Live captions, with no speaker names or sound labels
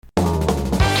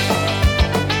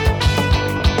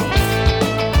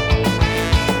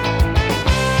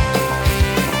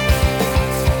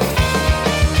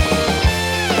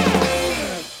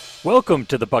Welcome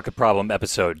to the Bucket Problem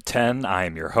episode 10. I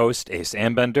am your host, Ace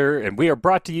Ambender, and we are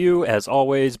brought to you, as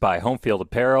always, by Homefield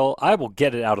Apparel. I will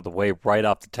get it out of the way right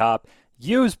off the top.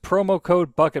 Use promo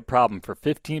code Bucket Problem for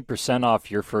 15%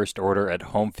 off your first order at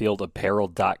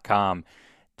homefieldapparel.com.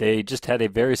 They just had a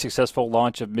very successful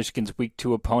launch of Michigan's Week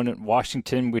 2 opponent,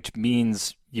 Washington, which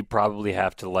means you probably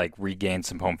have to regain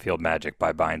some home field magic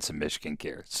by buying some Michigan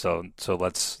gear. So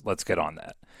let's get on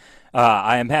that.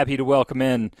 I am happy to welcome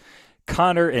in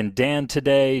Connor and Dan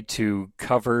today to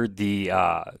cover the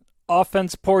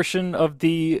offense portion of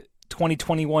the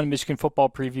 2021 Michigan football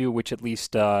preview, which at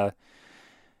least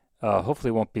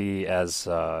hopefully won't be as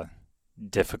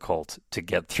difficult to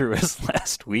get through as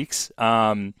last week's.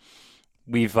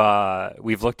 We've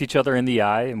looked each other in the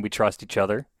eye and we trust each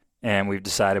other, and we've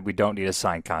decided we don't need a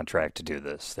signed contract to do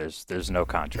this. There's no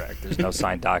contract. There's no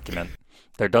signed document.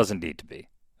 There doesn't need to be.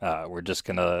 We're just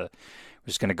gonna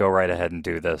go right ahead and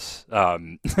do this.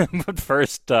 But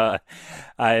first, I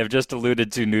have just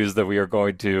alluded to news that we are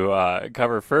going to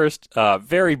cover first,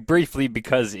 very briefly,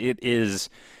 because it is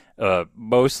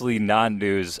mostly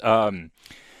non-news.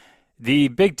 The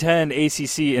Big Ten,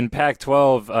 ACC, and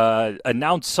Pac-12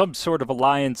 announced some sort of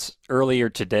alliance earlier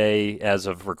today. As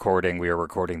of recording, we are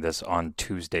recording this on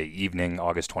Tuesday evening,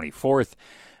 August 24th.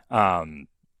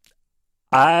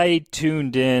 I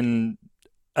tuned in.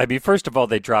 I mean, first of all,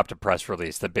 they dropped a press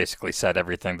release that basically said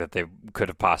everything that they could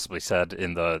have possibly said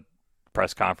in the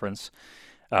press conference,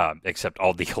 except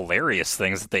all the hilarious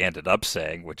things that they ended up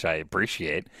saying, which I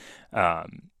appreciate,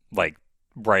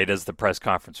 right as the press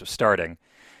conference was starting.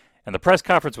 And the press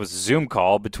conference was a Zoom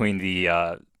call between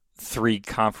the three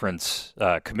conference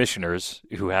commissioners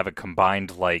who have a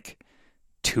combined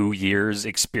 2 years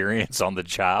experience on the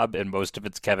job, and most of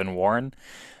it's Kevin Warren,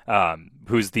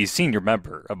 who's the senior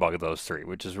member among those three,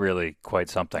 which is really quite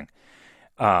something.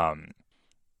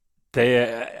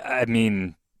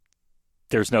 There's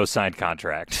no signed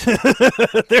contract.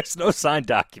 There's no signed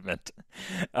document.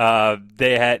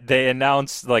 They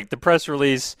announced, the press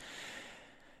release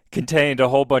contained a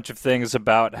whole bunch of things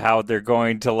about how they're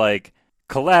going to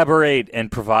collaborate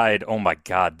and provide, oh my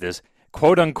God, this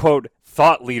quote unquote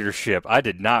thought leadership. I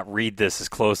did not read this as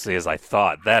closely as I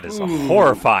thought. That is a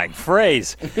horrifying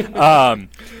phrase. On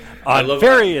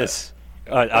various.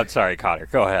 I'm sorry, Connor.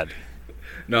 Go ahead.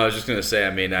 No, I was just going to say, I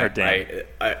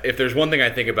if there's one thing I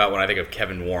think about when I think of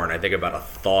Kevin Warren, I think about a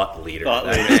thought leader.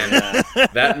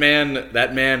 That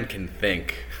man can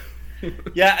think.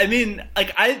 Yeah,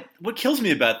 what kills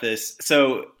me about this,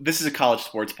 so this is a college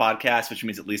sports podcast, which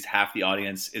means at least half the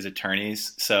audience is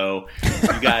attorneys. So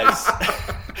you guys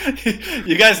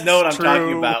know what I'm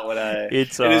talking about when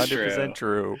it's 100%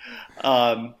 true.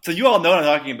 So you all know what I'm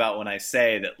talking about when I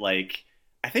say that,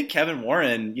 I think Kevin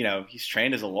Warren, he's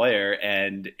trained as a lawyer,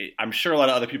 and I'm sure a lot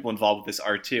of other people involved with this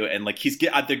are too. And he's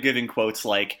out there giving quotes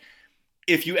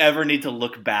if you ever need to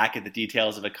look back at the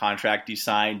details of a contract you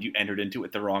signed, you entered into it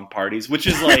with the wrong parties, which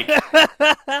is so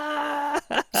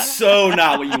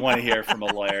not what you want to hear from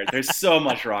a lawyer. There's so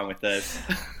much wrong with this.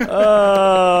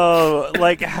 Oh,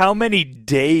 how many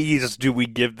days do we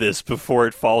give this before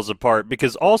it falls apart?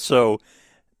 Because also,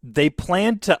 they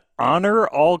plan to honor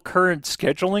all current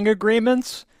scheduling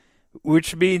agreements,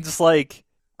 which means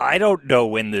I don't know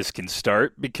when this can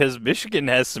start, because Michigan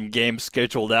has some games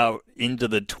scheduled out into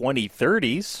the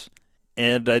 2030s,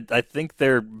 and I think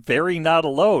they're very not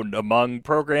alone among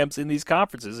programs in these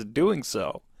conferences in doing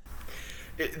so.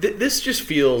 This just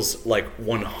feels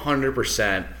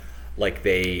 100%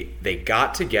 they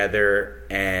got together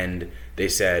and they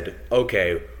said,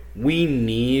 okay, we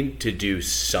need to do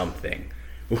something.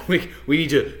 We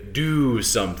need to do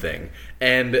something.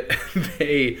 And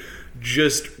they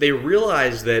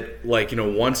realized that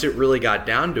once it really got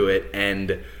down to it,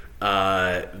 and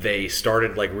they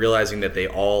started realizing that they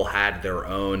all had their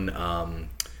own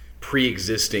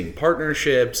pre-existing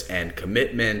partnerships and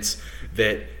commitments,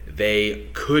 that they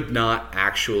could not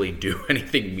actually do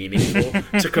anything meaningful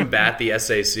to combat the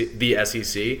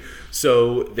SEC.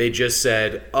 So they just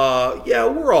said, yeah,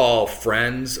 we're all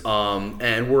friends,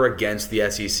 and we're against the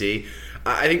SEC.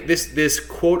 I think this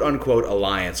quote unquote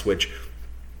alliance, which,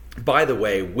 by the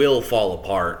way, will fall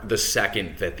apart the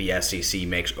second that the SEC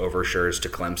makes overtures to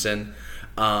Clemson.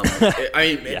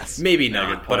 Yes. Maybe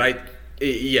not, but I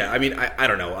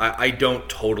don't know. I don't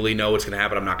totally know what's going to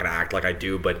happen. I'm not going to act like I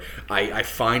do, but I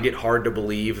find it hard to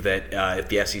believe that if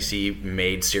the SEC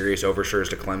made serious overtures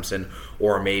to Clemson,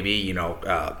 or maybe,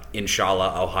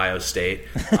 inshallah, Ohio State,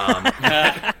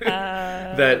 that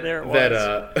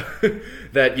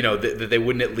they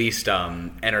wouldn't at least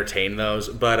entertain those.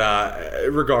 But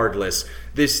regardless,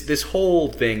 this whole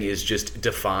thing is just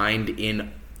defined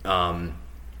in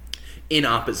in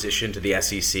opposition to the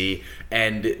SEC,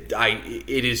 and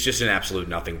it is just an absolute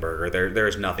nothing burger. There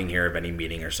is nothing here of any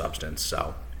meaning or substance.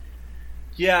 So,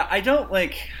 yeah, I don't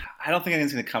think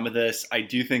anything's going to come of this. I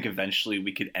do think eventually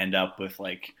we could end up with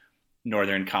like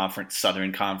Northern Conference,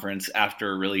 Southern Conference after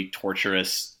a really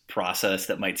torturous process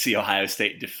that might see Ohio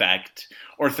State defect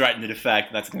or threaten to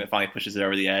defect. That's going to finally pushes it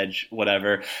over the edge,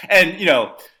 whatever. And,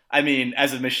 I mean,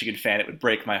 as a Michigan fan, it would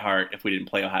break my heart if we didn't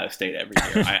play Ohio State every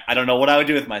year. I don't know what I would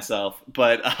do with myself,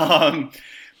 but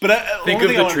think of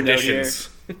the traditions.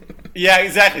 Yeah,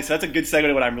 exactly. So that's a good segue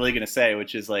to what I'm really going to say,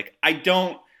 which is like, I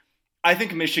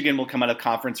think Michigan will come out of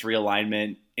conference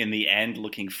realignment in the end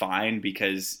looking fine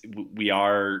because we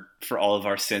are, for all of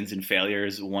our sins and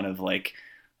failures, one of like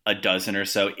a dozen or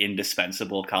so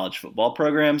indispensable college football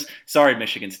programs. Sorry,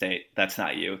 Michigan State. That's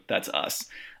not you. That's us.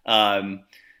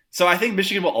 So I think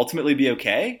Michigan will ultimately be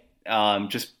okay,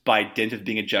 just by dint of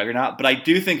being a juggernaut. But I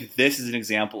do think this is an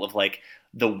example of like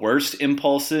the worst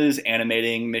impulses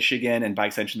animating Michigan and by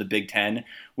extension the Big Ten,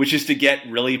 which is to get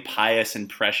really pious and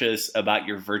precious about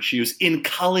your virtues in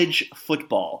college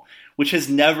football, which has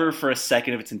never for a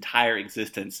second of its entire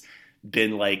existence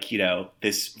been like,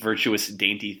 this virtuous,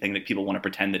 dainty thing that people want to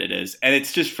pretend that it is. And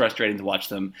it's just frustrating to watch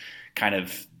them kind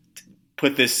of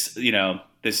put this,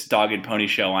 this dog and pony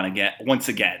show on once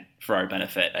again for our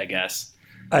benefit, I guess.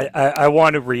 I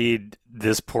want to read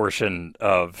this portion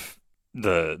of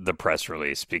the press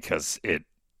release because it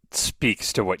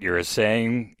speaks to what you're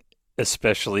saying,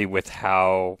 especially with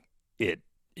how it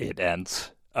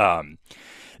ends.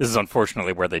 This is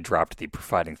unfortunately where they dropped the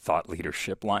providing thought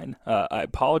leadership line. I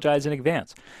apologize in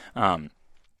advance.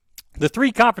 The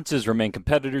three conferences remain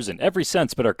competitors in every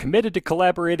sense, but are committed to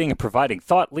collaborating and providing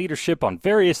thought leadership on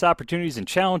various opportunities and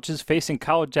challenges facing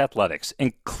college athletics,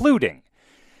 including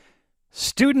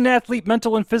student-athlete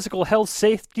mental and physical health,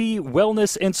 safety,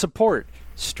 wellness, and support,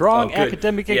 strong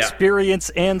academic experience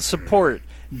and support,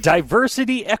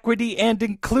 diversity, equity, and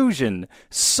inclusion,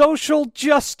 social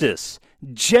justice,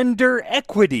 gender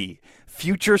equity,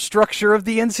 future structure of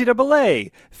the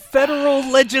NCAA, federal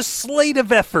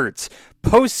legislative efforts,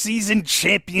 postseason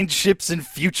championships, and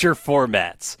future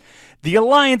formats. The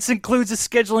alliance includes a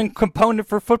scheduling component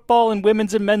for football and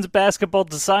women's and men's basketball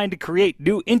designed to create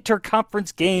new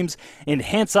interconference games,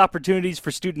 enhance opportunities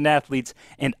for student athletes,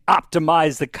 and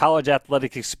optimize the college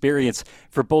athletic experience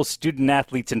for both student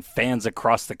athletes and fans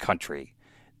across the country.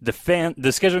 The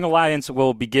scheduling alliance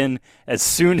will begin as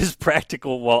soon as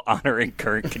practical while honoring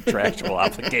current contractual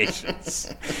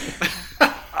obligations.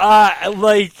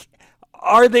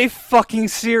 Are they fucking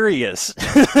serious?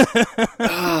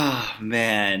 Oh,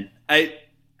 man.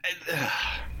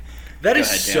 That is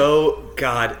so,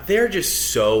 God, they're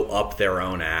just so up their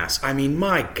own ass. I mean,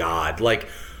 my God, like,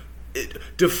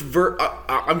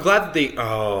 I'm glad that they.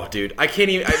 Oh, dude, I can't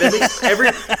even. That makes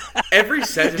every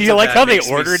sentence. Do you like how they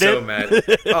ordered so it? Mad.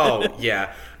 Oh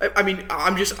yeah. I mean,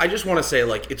 I just want to say,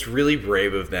 like, it's really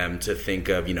brave of them to think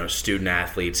of, student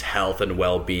athletes' health and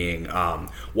well-being,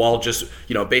 while just,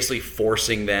 basically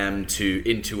forcing them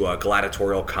into a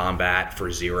gladiatorial combat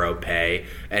for zero pay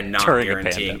and not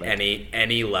guaranteeing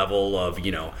any level of,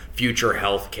 future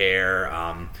health care.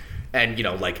 And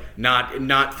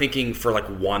not thinking for like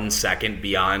 1 second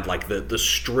beyond like the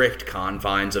strict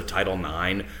confines of Title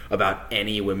IX about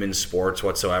any women's sports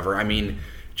whatsoever. I mean,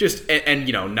 just and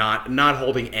not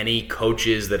holding any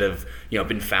coaches that have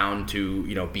been found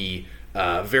to be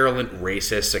virulent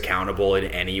racists accountable in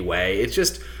any way. It's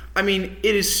just, I mean,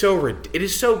 it is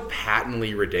so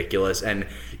patently ridiculous, and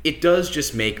it does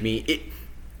just make me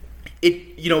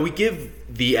we give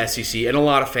the SEC, and a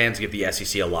lot of fans give the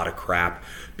SEC a lot of crap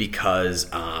because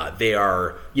they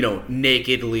are,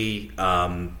 nakedly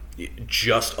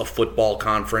just a football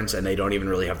conference, and they don't even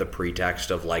really have the pretext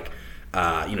of like,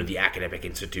 the academic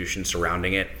institution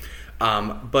surrounding it.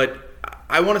 But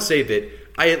I want to say that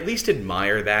I at least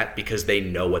admire that because they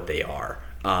know what they are,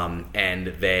 and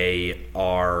they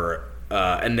are,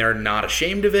 and they're not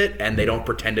ashamed of it, and they don't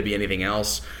pretend to be anything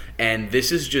else. And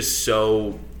this is just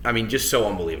so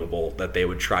unbelievable that they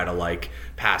would try to like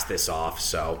pass this off.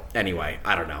 So anyway,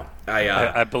 I don't know.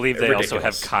 I believe they also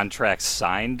have contracts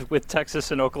signed with Texas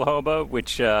and Oklahoma,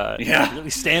 which really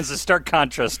stands in stark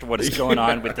contrast to what is going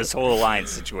on with this whole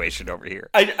alliance situation over here.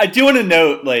 I do want to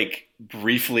note, like,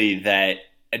 briefly that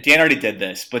Dan already did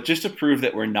this, but just to prove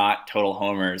that we're not total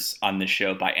homers on this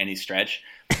show by any stretch.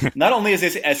 Not only is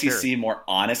this SEC more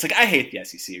honest, like I hate the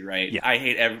SEC, right? Yeah. I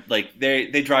hate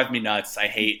they drive me nuts. I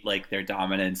hate like their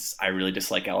dominance. I really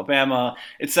dislike Alabama,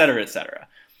 et cetera, et cetera.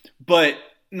 But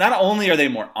not only are they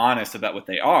more honest about what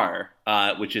they are,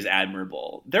 which is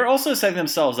admirable, they're also setting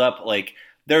themselves up like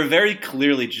they're very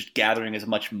clearly just gathering as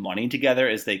much money together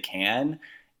as they can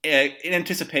in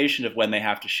anticipation of when they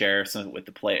have to share some of it with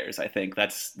the players. I think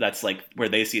that's like where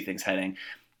they see things heading.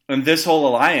 And this whole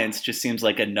alliance just seems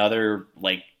like another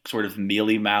like sort of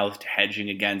mealy-mouthed hedging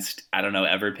against, I don't know,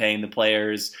 ever paying the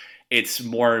players. It's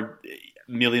more,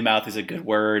 mealy-mouthed is a good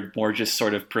word, more just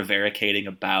sort of prevaricating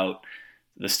about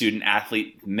the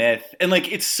student-athlete myth. And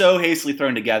like, it's so hastily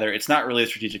thrown together. It's not really a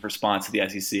strategic response to the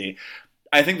SEC.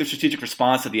 I think the strategic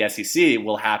response to the SEC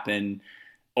will happen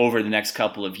over the next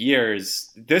couple of years.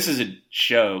 This is a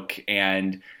joke,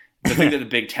 and the thing that the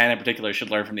Big Ten in particular should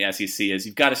learn from the SEC is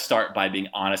you've got to start by being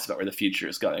honest about where the future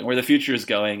is going. Where the future is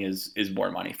going is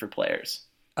more money for players.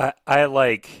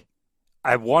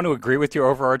 I want to agree with your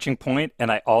overarching point,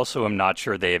 and I also am not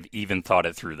sure they have even thought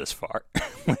it through this far.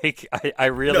 Like, I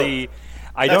really... No.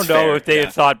 I don't know fair. If they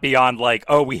had thought beyond like,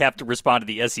 oh, we have to respond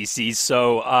to the SEC.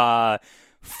 So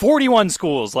 41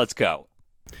 schools, let's go.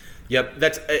 Yep,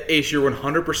 that's Ace, you're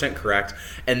 100% correct.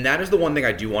 And that is the one thing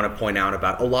I do want to point out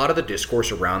about a lot of the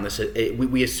discourse around this.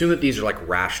 We assume that these are like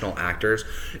rational actors.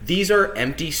 These are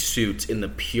empty suits in the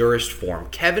purest form.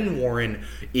 Kevin Warren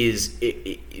is,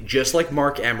 just like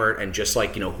Mark Emmert and just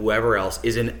like, whoever else,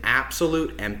 is an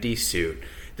absolute empty suit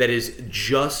that is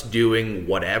just doing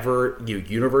whatever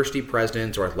university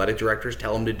presidents or athletic directors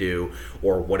tell him to do,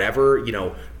 or whatever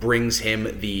brings him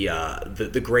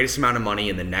the greatest amount of money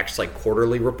in the next like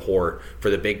quarterly report for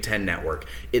the Big Ten Network.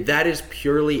 That is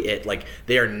purely it. Like,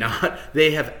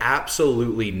 they have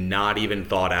absolutely not even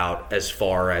thought out as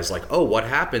far as like, oh, what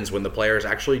happens when the players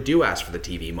actually do ask for the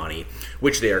TV money,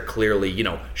 which they are clearly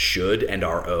should and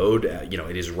are owed.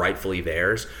 It is rightfully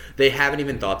theirs. They haven't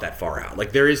even thought that far out.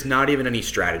 Like, there is not even any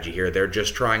strategy here. They're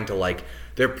just trying to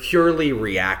they're purely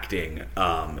reacting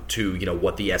to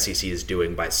what the SEC is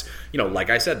doing by like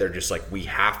I said, they're just like, we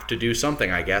have to do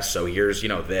something, I guess, so here's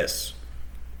this.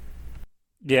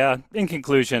 Yeah, in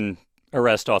conclusion,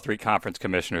 arrest all 3 conference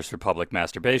commissioners for public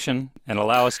masturbation and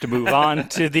allow us to move on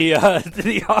to the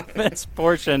offense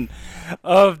portion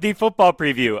of the football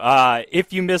preview.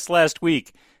 If you missed last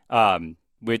week,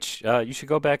 which you should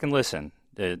go back and listen.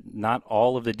 Not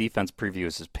all of the defense preview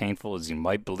is as painful as you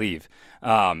might believe.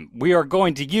 We are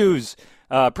going to use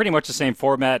pretty much the same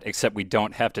format, except we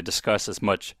don't have to discuss as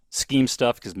much scheme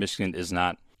stuff because Michigan is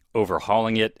not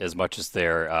overhauling it as much as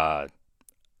they're,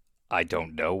 I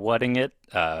don't know, whatting it,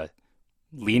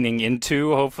 leaning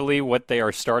into, hopefully, what they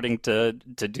are starting to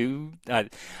do.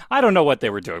 I don't know what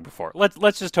they were doing before.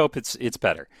 Let's just hope it's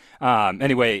better.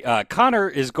 Anyway, Connor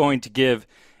is going to give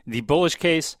the bullish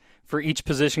case for each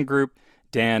position group.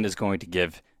 Dan is going to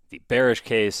give the bearish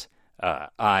case.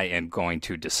 I am going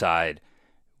to decide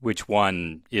which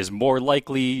one is more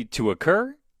likely to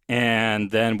occur,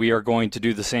 and then we are going to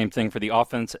do the same thing for the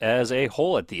offense as a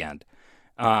whole at the end.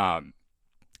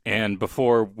 And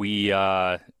before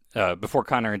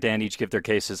Connor and Dan each give their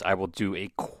cases, I will do a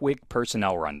quick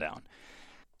personnel rundown.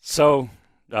 So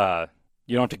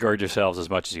you don't have to gird yourselves as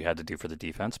much as you had to do for the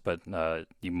defense, but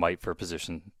you might for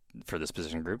this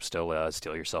position group still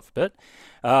steal yourself a bit.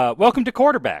 Welcome to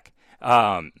quarterback.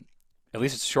 At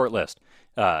least it's a short list.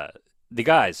 The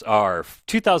guys are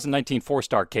 2019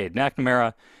 4-star Cade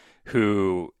McNamara,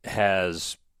 who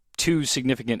has 2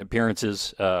 significant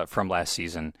appearances from last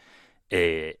season,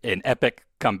 an epic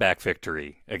comeback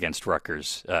victory against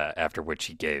Rutgers, after which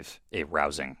he gave a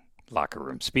rousing locker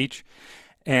room speech,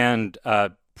 and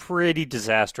a pretty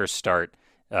disastrous start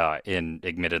in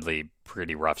admittedly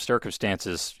pretty rough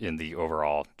circumstances in the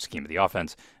overall scheme of the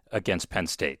offense against Penn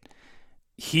State.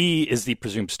 He is the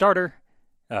presumed starter,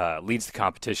 leads the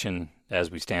competition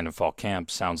as we stand in fall camp.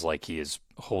 Sounds like he is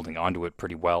holding onto it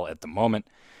pretty well at the moment.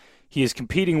 He is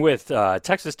competing with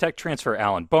Texas Tech transfer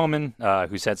Alan Bowman,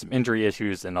 who's had some injury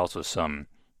issues and also some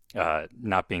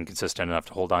not being consistent enough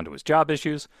to hold on to his job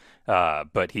issues.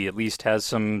 But he at least has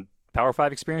some Power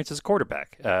 5 experience as a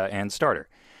quarterback and starter.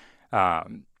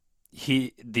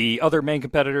 The other main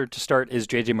competitor to start is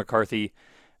J.J. McCarthy,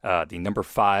 the number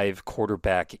 5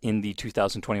 quarterback in the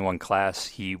 2021 class.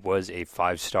 He was a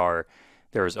 5-star.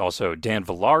 There is also Dan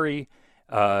Villari,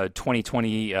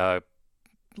 2020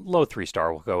 low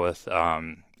 3-star we'll go with,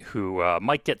 who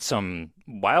might get some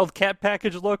Wildcat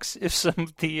package looks if some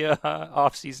of the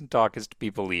offseason talk is to be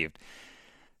believed.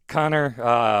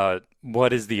 Connor,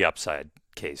 what is the upside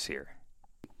case here?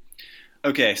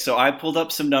 Okay, so I pulled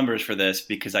up some numbers for this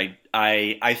because I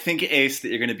think, Ace, that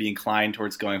you're going to be inclined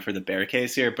towards going for the bear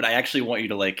case here, but I actually want you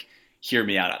to hear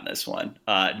me out on this one.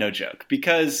 No joke.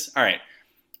 Because, all right,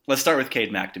 let's start with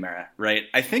Cade McNamara, right?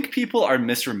 I think people are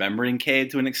misremembering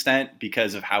Cade to an extent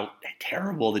because of how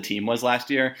terrible the team was last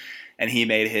year. and he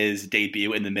made his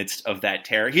debut in the midst of that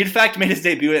terror. He, in fact, made his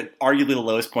debut at arguably the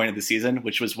lowest point of the season,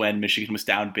 which was when Michigan was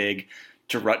down big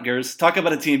to Rutgers. Talk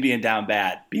about a team being down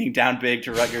bad. Being down big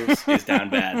to Rutgers is down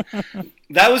bad.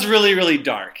 That was really, really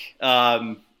dark.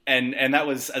 And that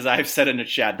was, as I've said in the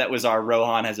chat, that was our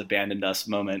Rohan has abandoned us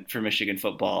moment for Michigan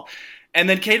football. And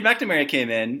then Cade McNamara came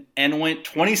in and went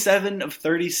 27 of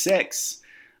 36,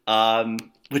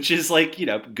 which is like,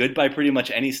 good by pretty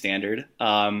much any standard.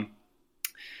 How many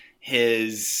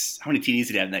TDs did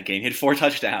he have in that game? He had 4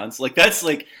 touchdowns. Like, that's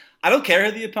like, I don't care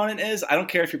who the opponent is. I don't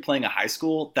care if you're playing a high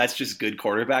school. That's just good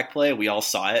quarterback play. We all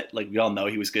saw it. Like, we all know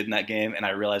he was good in that game. And I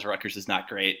realize Rutgers is not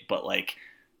great, but like,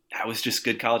 that was just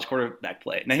good college quarterback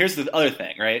play. Now, here's the other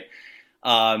thing, right?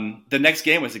 The next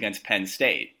game was against Penn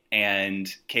State, and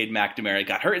Cade McNamara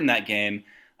got hurt in that game.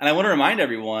 And I want to remind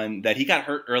everyone that he got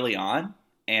hurt early on,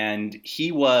 and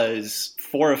he was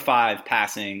 4 of 5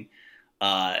 passing,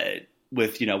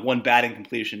 with 1 bad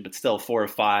incompletion, but still 4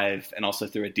 of 5, and also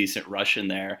threw a decent rush in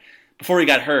there before he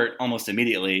got hurt almost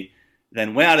immediately.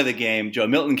 Then went out of the game. Joe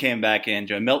Milton came back in.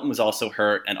 Joe Milton was also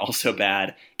hurt and also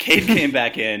bad. Cade came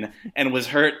back in and was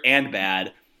hurt and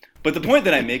bad. But the point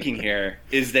that I'm making here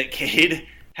is that Cade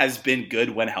has been good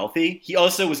when healthy. He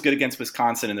also was good against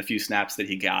Wisconsin in the few snaps that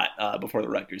he got before the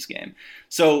Rutgers game.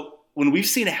 So when we've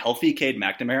seen a healthy Cade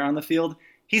McNamara on the field,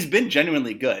 he's been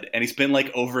genuinely good, and he's been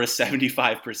like over a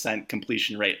 75%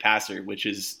 completion rate passer, which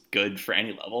is good for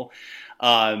any level.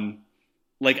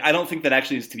 I don't think that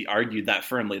actually needs to be argued that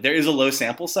firmly. There is a low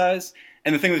sample size,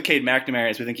 and the thing with Cade McNamara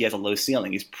is we think he has a low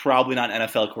ceiling. He's probably not an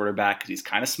NFL quarterback because he's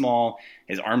kind of small,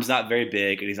 his arm's not very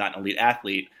big, and he's not an elite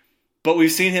athlete. But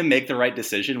we've seen him make the right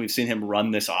decision. We've seen him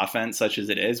run this offense such as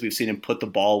it is. We've seen him put the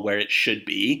ball where it should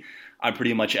be on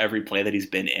pretty much every play that he's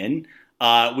been in.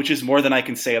 Which is more than I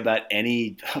can say about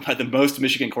the most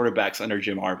Michigan quarterbacks under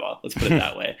Jim Harbaugh. Let's put it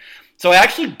that way. So I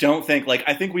actually don't think,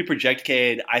 I think we project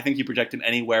Cade. I think you project him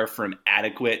anywhere from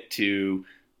adequate to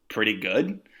pretty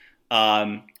good.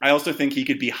 I also think he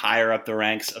could be higher up the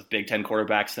ranks of Big Ten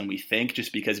quarterbacks than we think,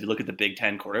 just because if you look at the Big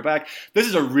Ten quarterback, this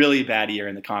is a really bad year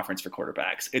in the conference for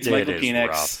quarterbacks. It's Michael Penix.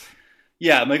 Rough.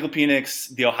 Yeah, Michael Penix,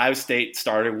 the Ohio State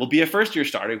starter, will be a first-year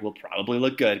starter. Will probably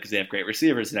look good because they have great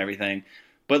receivers and everything.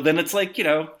 But then it's like,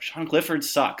 Sean Clifford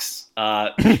sucks.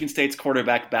 Michigan State's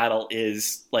quarterback battle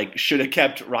is should have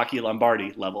kept Rocky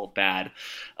Lombardi level bad,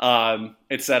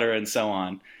 et cetera, and so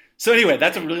on. So anyway,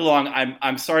 that's a really long.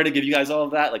 I'm sorry to give you guys all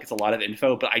of that. It's a lot of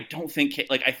info, but I don't think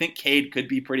I think Cade could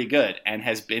be pretty good and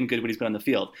has been good when he's been on the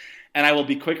field. And I will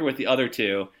be quicker with the other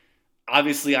two.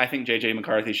 Obviously, I think J.J.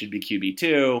 McCarthy should be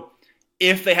QB2.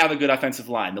 If they have a good offensive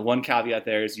line. The one caveat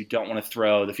there is you don't want to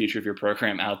throw the future of your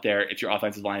program out there if your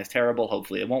offensive line is terrible.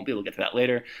 Hopefully it won't be. We'll get to that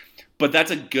later. But that's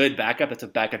a good backup. That's a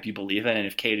backup you believe in. And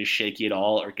if Cade is shaky at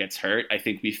all or gets hurt, I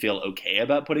think we feel okay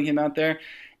about putting him out there.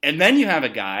 And then you have a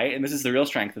guy, and this is the real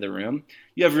strength of the room,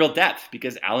 you have real depth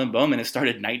because Alan Bowman has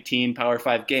started 19 Power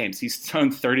 5 games. He's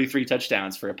thrown 33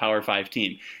 touchdowns for a Power 5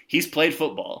 team. He's played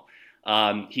football.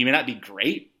 He may not be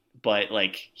great, but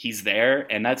he's there,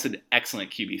 and that's an excellent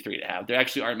QB3 to have. There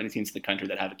actually aren't many teams in the country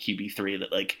that have a QB3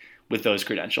 that with those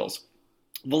credentials.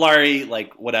 Villari,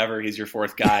 whatever, he's your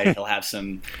 4th guy. He'll have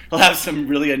some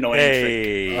really annoying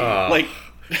trick.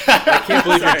 I can't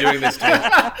believe you're doing this to me.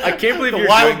 I can't believe you're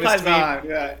doing this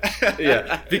to me.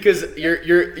 Yeah, because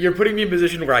you're putting me in a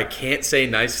position where I can't say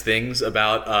nice things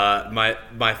about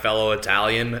my fellow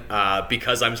Italian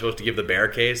because I'm supposed to give the bear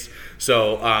case.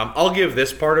 So I'll give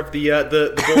this part of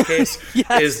the bull case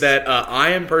yes. Is that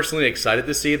I am personally excited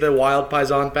to see the Wild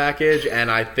Paisan package,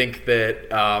 and I think that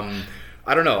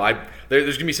I don't know.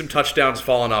 There's gonna be some touchdowns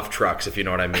falling off trucks, if you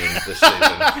know what I mean, this season.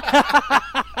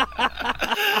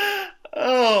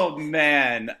 Oh,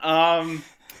 man.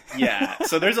 Yeah,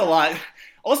 so there's a lot.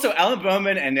 Also, Alan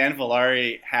Bowman and Dan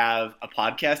Villari have a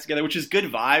podcast together, which is good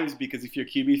vibes because if your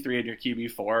QB3 and your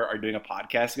QB4 are doing a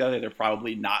podcast together, they're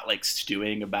probably not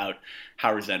stewing about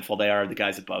how resentful they are of the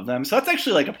guys above them. So that's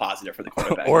actually a positive for the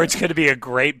quarterback. Or it's going to be a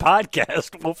great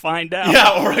podcast. We'll find out.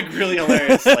 Yeah, or a really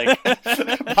hilarious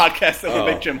podcast that will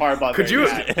make Jim Harbaugh.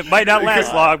 It might not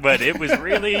last long, but it was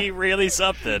really, really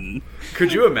something.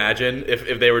 Could you imagine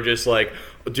if they were just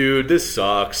dude, this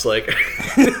sucks. Just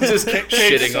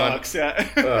shitting sucks,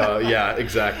 on. Yeah,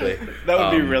 exactly. That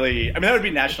would be really. That would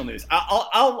be national news.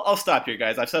 I'll stop here,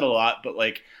 guys. I've said a lot, but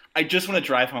I just want to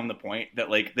drive home the point that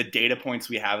the data points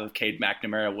we have of Cade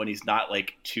McNamara when he's not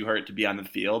too hurt to be on the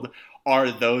field are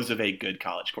those of a good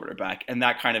college quarterback, and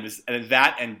that kind of is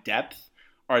that and depth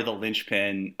are the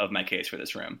linchpin of my case for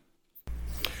this room.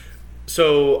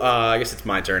 So I guess it's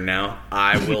my turn now.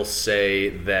 I will say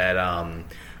that.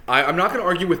 I'm not going to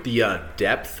argue with the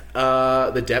depth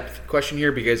question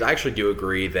here, because I actually do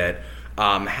agree that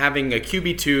having a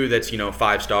QB2 that's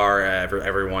 5-star,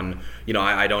 everyone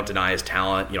I don't deny his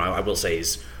talent. I will say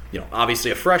he's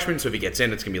obviously a freshman, so if he gets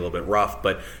in, it's going to be a little bit rough.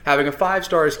 But having a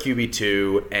 5-star as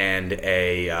QB2 and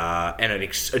a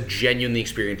genuinely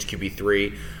experienced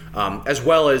QB3, as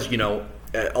well as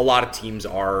a lot of teams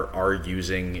are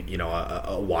using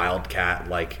a wildcat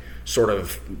like sort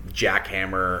of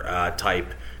jackhammer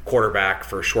type quarterback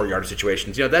for short yardage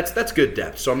situations. That's good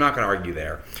depth. So I'm not going to argue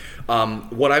there.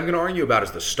 What I'm going to argue about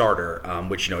is the starter,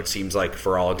 which it seems like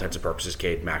for all intents and purposes,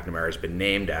 Cade McNamara has been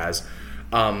named as.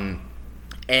 And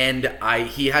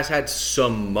he has had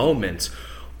some moments.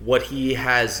 What he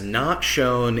has not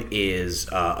shown is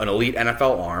an elite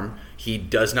NFL arm. He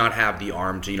does not have the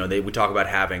arm to, we talk about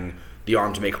having the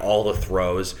arm to make all the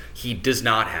throws. He does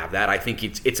not have that. I think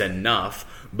it's enough,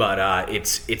 but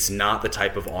it's not the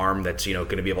type of arm that's going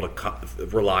to be able to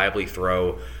reliably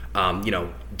throw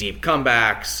deep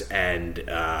comebacks and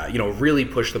really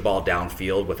push the ball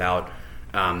downfield without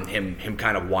him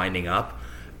kind of winding up.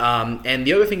 And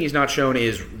the other thing he's not shown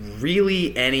is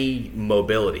really any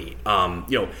mobility.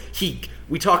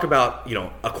 We talk about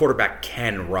a quarterback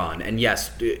can run, and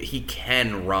yes, he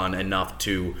can run enough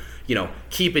to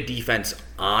keep a defense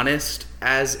honest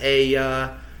as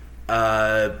a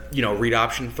read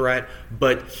option threat,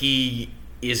 but he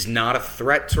is not a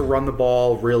threat to run the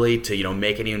ball really, to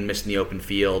make anyone miss in the open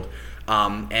field.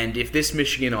 And if this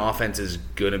Michigan offense is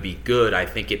going to be good, I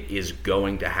think it is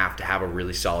going to have a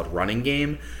really solid running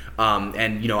game.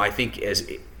 And I think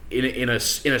as in a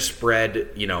spread,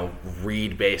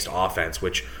 read-based offense,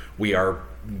 which we are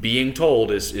being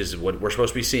told is what we're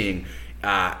supposed to be seeing,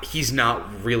 he's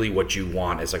not really what you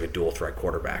want as like a dual threat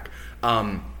quarterback.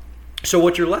 So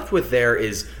what you're left with there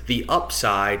is the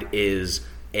upside is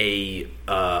a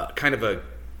kind of an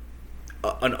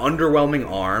underwhelming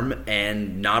arm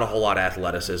and not a whole lot of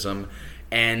athleticism.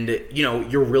 And,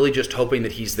 you're really just hoping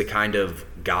that he's the kind of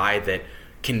guy that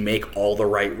can make all the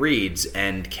right reads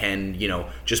and can,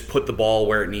 just put the ball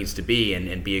where it needs to be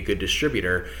and be a good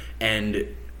distributor. And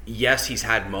yes, he's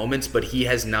had moments, but he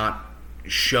has not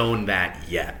shown that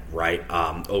yet, right?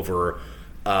 Over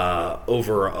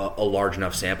a large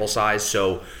enough sample size.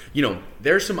 So,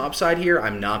 there's some upside here.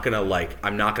 I'm not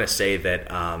gonna say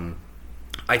that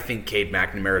I think Cade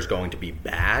McNamara is going to be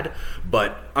bad,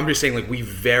 but I'm just saying we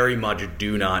very much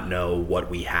do not know what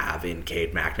we have in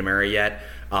Cade McNamara yet.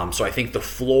 So I think the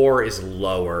floor is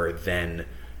lower than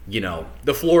we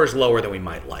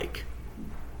might like.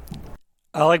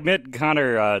 I'll admit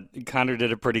Connor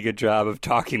did a pretty good job of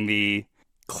talking me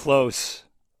close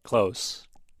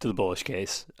to the bullish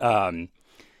case.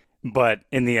 But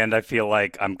in the end, I feel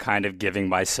like I'm kind of giving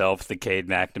myself the Cade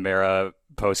McNamara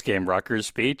post-game Rutgers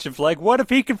speech of what if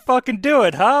he can fucking do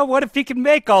it, huh? What if he can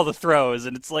make all the throws?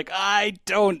 And it's I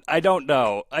don't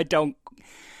know.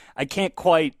 I can't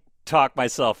quite talk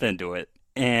myself into it.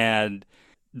 And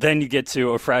then you get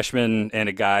to a freshman and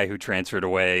a guy who transferred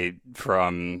away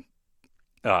from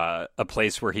a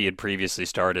place where he had previously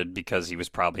started because he was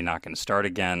probably not going to start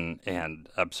again. And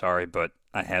I'm sorry, but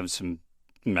I have some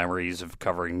memories of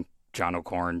covering John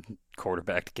O'Korn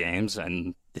quarterback games,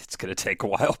 and it's going to take a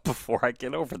while before I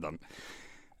get over them.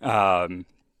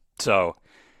 So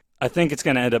I think it's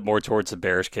going to end up more towards the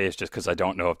bearish case just because I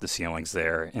don't know if the ceiling's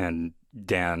there. And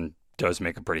Dan does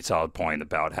make a pretty solid point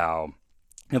about how,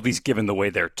 at least given the way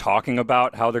they're talking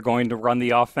about how they're going to run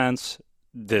the offense,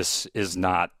 this is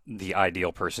not the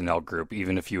ideal personnel group,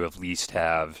 even if you at least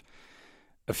have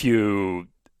a few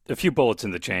bullets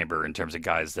in the chamber in terms of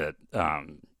guys that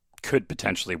could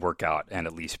potentially work out and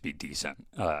at least be decent.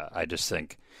 I just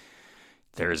think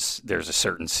there's a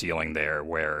certain ceiling there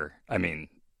where,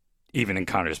 even in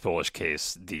Connor's bullish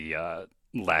case, the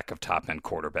lack of top-end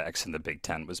quarterbacks in the Big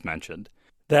Ten was mentioned.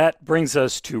 That brings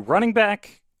us to running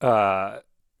back,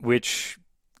 which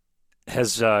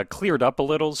has cleared up a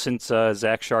little since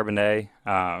Zach Charbonnet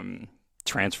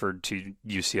transferred to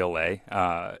UCLA.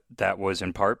 That was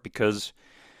in part because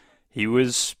he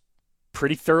was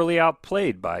pretty thoroughly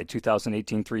outplayed by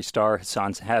 2018 three-star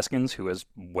Hassan Haskins, who has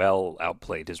well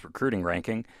outplayed his recruiting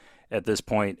ranking. At this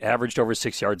point, averaged over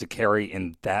 6 yards a carry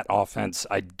in that offense.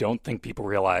 I don't think people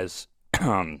realize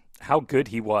how good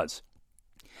he was.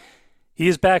 He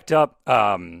is backed up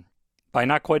by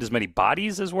not quite as many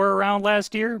bodies as were around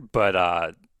last year,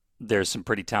 but there's some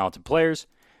pretty talented players.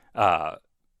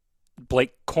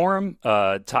 Blake Corum,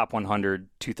 top 100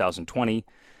 2020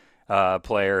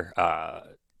 player,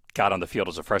 got on the field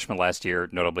as a freshman last year,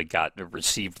 notably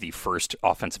received the first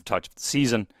offensive touch of the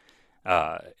season.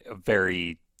 A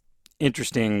very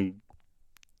interesting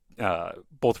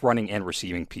both running and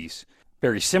receiving piece.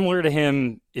 Very similar to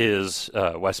him is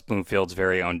West Bloomfield's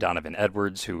very own Donovan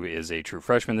Edwards, who is a true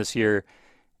freshman this year.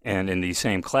 And in the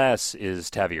same class is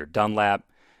Tavier Dunlap,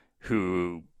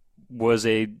 who was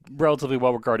a relatively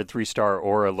well-regarded 3-star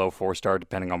or a low 4-star,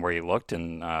 depending on where you looked.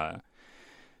 And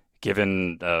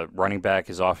given running back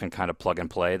is often kind of plug and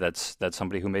play, that's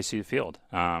somebody who may see the field.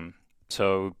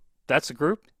 So that's the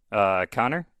group.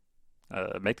 Connor,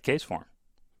 make the case for him.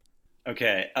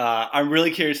 Okay, I'm really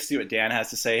curious to see what Dan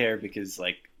has to say here because,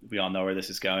 like, we all know where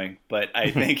this is going. But I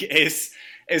think Ace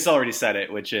already said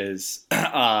it, which is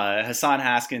Hassan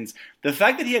Haskins. The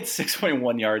fact that he had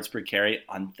 6.1 yards per carry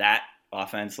on that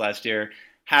offense last year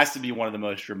has to be one of the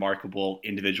most remarkable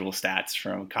individual stats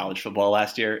from college football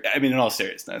last year. I mean, in all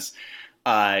seriousness,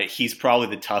 he's probably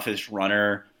the toughest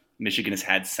runner Michigan has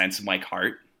had since Mike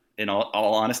Hart. In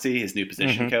all honesty, his new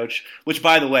position coach, which,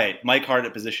 by the way, Mike Hart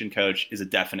at position coach is a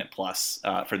definite plus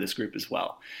for this group as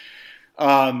well.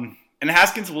 And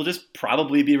Haskins will just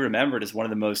probably be remembered as one of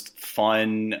the most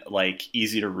fun, like,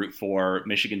 easy to root for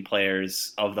Michigan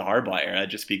players of the Harbaugh era,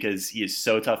 just because he is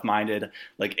so tough-minded,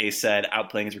 like Ace said,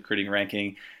 outplaying his recruiting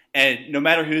ranking. And no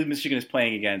matter who Michigan is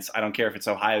playing against, I don't care if it's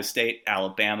Ohio State,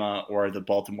 Alabama, or the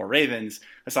Baltimore Ravens,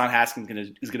 Hassan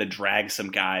Haskins is going to drag some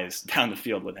guys down the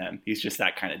field with him. He's just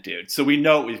that kind of dude. So we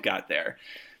know what we've got there.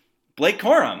 Blake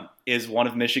Corum is one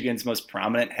of Michigan's most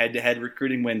prominent head-to-head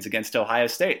recruiting wins against Ohio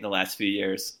State in the last few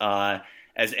years.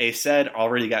 As Ace said,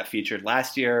 already got featured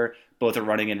last year, both a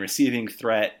running and receiving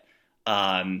threat.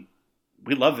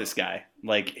 We love this guy.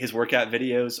 Like, his workout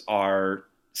videos are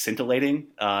scintillating.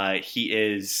 He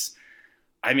is,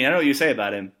 I mean, I don't know what you say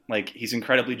about him. Like, he's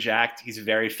incredibly jacked. He's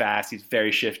very fast. He's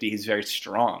very shifty. He's very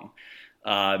strong.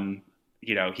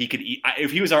 He could eat,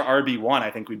 if he was our RB1, I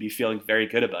think we'd be feeling very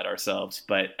good about ourselves.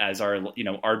 But as our,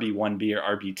 RB1B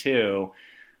or RB2,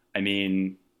 I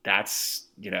mean, that's,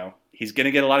 he's going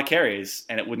to get a lot of carries.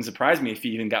 And it wouldn't surprise me if he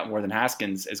even got more than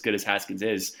Haskins, as good as Haskins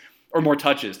is, or more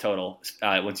touches total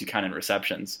once you count in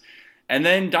receptions. And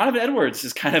then Donovan Edwards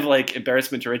is kind of like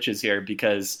embarrassment to riches here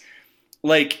because,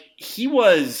 like, he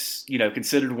was,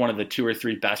 considered one of the 2 or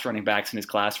 3 best running backs in his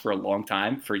class for a long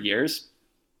time, for years.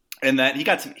 And that he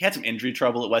had some injury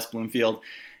trouble at West Bloomfield.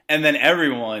 And then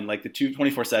everyone, like the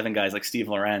 24/7 guys like Steve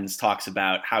Lorenz, talks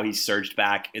about how he surged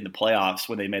back in the playoffs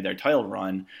when they made their title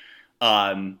run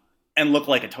and looked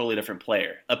like a totally different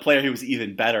player. A player who was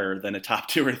even better than a top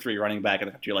 2 or 3 running back in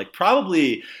the country. Like,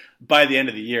 probably by the end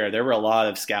of the year, there were a lot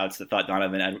of scouts that thought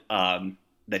Donovan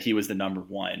that he was the number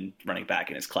 1 running back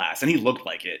in his class. And he looked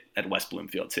like it at West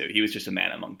Bloomfield, too. He was just a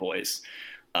man among boys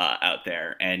out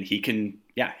there. And he can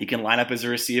line up as a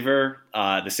receiver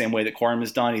the same way that Corum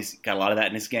has done. He's got a lot of that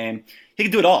in his game. He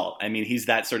can do it all. I mean, he's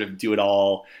that sort of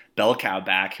do-it-all bell cow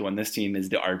back who on this team is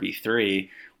the RB3.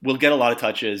 Will get a lot of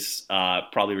touches,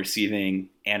 probably receiving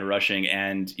and rushing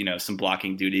and, some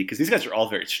blocking duty because these guys are all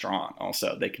very strong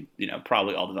also. They can,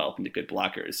 probably all develop into good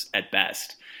blockers at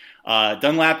best.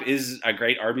 Dunlap is a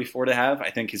great RB4 to have.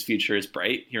 I think his future is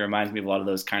bright. He reminds me of a lot of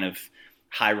those kind of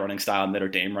high running style Notre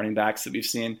Dame running backs that we've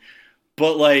seen.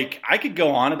 But, like, I could go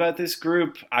on about this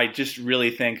group. I just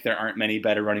really think there aren't many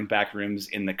better running back rooms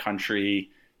in the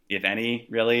country, if any,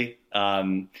 really.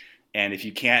 And if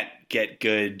you can't get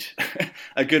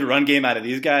a good run game out of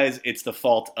these guys, it's the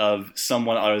fault of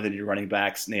someone other than your running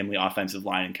backs, namely offensive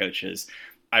line and coaches.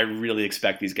 I really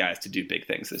expect these guys to do big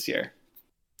things this year.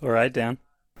 All right, Dan.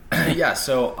 Yeah,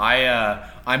 so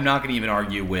I'm not going to even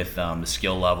argue with the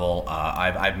skill level.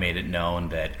 I've made it known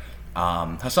that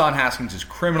Hassan Haskins is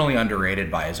criminally underrated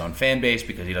by his own fan base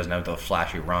because he doesn't have those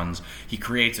flashy runs. He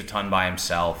creates a ton by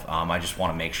himself. I just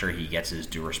want to make sure he gets his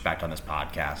due respect on this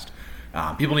podcast.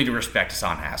 People need to respect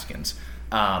Hassan Haskins.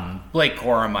 Blake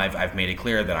Corum, I've made it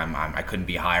clear that I couldn't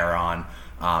be higher on.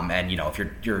 And if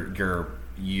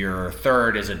your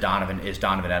third is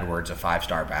Donovan Edwards, a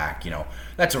 5-star back,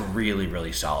 that's a really,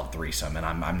 really solid threesome, and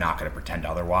I'm not going to pretend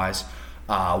otherwise.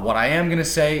 What I am going to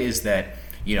say is that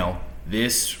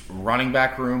this running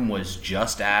back room was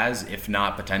just as, if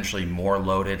not potentially more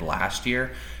loaded last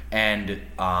year, and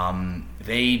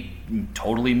they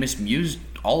totally misused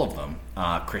all of them.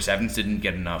 Chris Evans didn't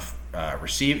get enough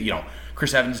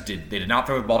Chris Evans they did not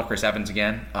throw the ball to Chris Evans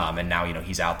again, and now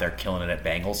he's out there killing it at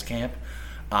Bengals camp.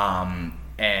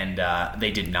 And they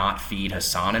did not feed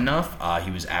Hassan enough.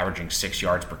 He was averaging 6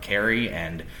 yards per carry,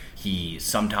 and he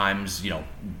sometimes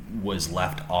was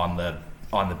left on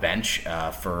the bench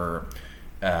for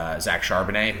Zach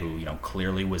Charbonnet, who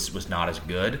clearly was not as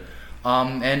good.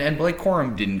 And Blake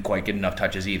Corum didn't quite get enough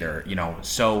touches either.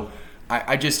 So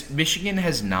I just Michigan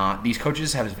has not. These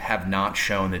coaches have not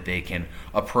shown that they can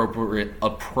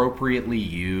appropriately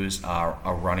use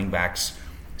a running back's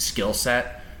skill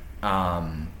set.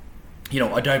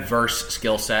 A diverse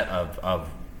skill set of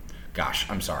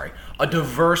a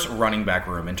diverse running back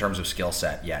room in terms of skill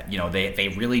set yet. They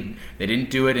didn't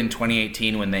do it in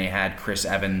 2018 when they had Chris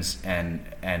Evans and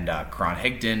Karan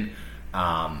Higdon.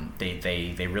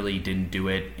 They really didn't do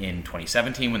it in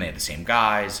 2017 when they had the same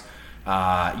guys. They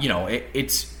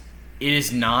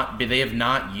have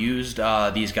not used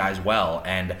these guys well,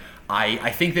 and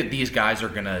I think that these guys are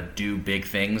gonna do big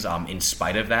things in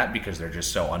spite of that because they're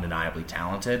just so undeniably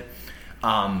talented.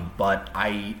 But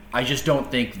I just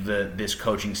don't think this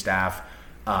coaching staff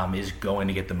is going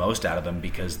to get the most out of them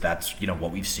because that's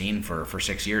what we've seen for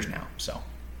 6 years now. So,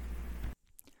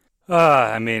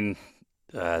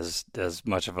 as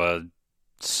much of a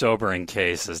sobering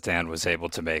case as Dan was able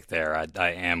to make there,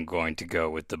 I am going to go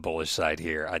with the bullish side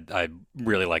here. I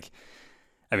really like.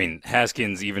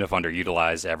 Haskins, even if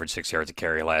underutilized, averaged 6 yards a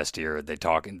carry last year. They're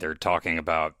talking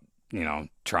about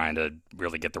trying to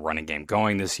really get the running game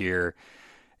going this year.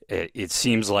 It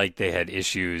seems like they had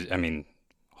issues.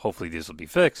 Hopefully these will be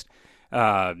fixed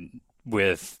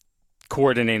with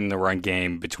coordinating the run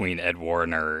game between Ed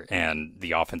Warner and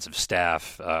the offensive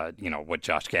staff. What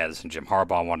Josh Gattis and Jim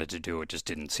Harbaugh wanted to do, it just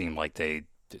didn't seem like the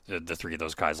three of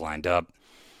those guys lined up.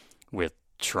 With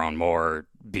Sharon Moore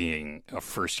being a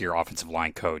first-year offensive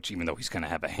line coach, even though he's going to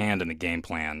have a hand in the game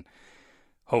plan,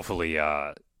 hopefully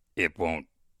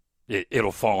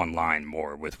it'll fall in line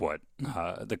more with what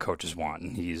the coaches want.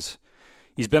 And he's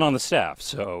been on the staff,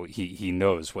 so he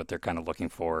knows what they're kind of looking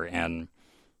for. And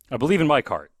I believe in Mike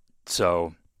Hart.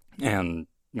 So, and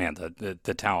man,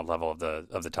 the talent level of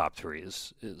the top three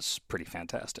is pretty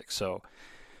fantastic. So,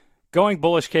 going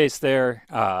bullish case there,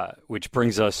 which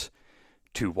brings us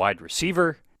to wide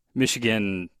receiver.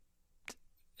 Michigan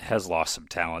has lost some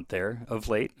talent there of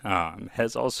late.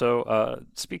 Has also,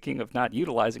 speaking of not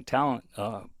utilizing talent,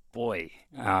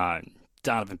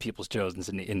 Donovan Peoples-Jones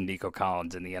and Nico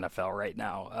Collins in the NFL right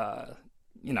now.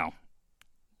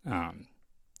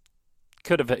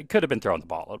 Could have been throwing the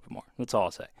ball a little bit more. That's all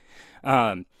I'll say.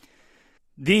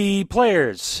 The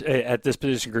players at this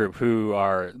position group who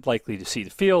are likely to see the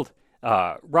field.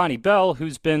 Ronnie Bell,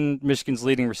 who's been Michigan's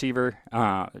leading receiver,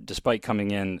 despite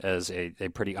coming in as a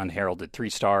pretty unheralded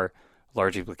 3-star,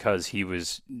 largely because he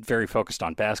was very focused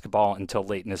on basketball until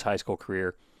late in his high school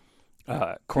career.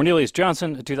 Cornelius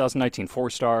Johnson, a 2019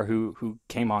 4-star who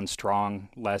came on strong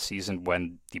last season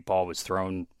when the ball was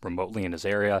thrown remotely in his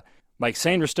area. Mike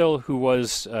Sainristil, who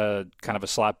was kind of a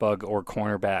slot bug or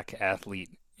cornerback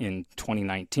athlete in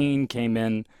 2019, came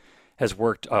in, has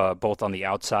worked both on the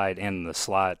outside and in the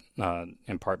slot,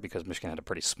 in part because Michigan had a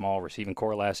pretty small receiving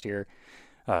core last year.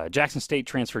 Jackson State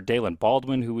transferred Dalen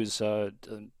Baldwin, who was a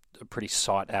pretty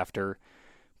sought-after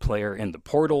player in the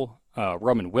portal.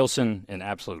 Roman Wilson, an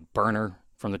absolute burner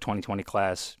from the 2020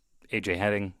 class. A.J.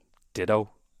 Henning, ditto.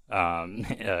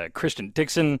 Christian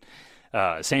Dixon,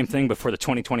 same thing, but for the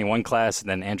 2021 class. And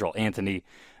then Andrel Anthony,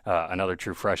 another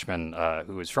true freshman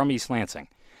who is from East Lansing.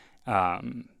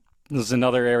 This is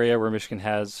another area where Michigan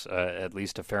has at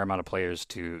least a fair amount of players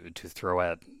to throw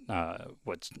at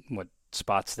what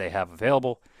spots they have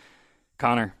available.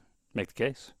 Connor, make the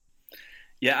case.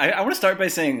 Yeah, I want to start by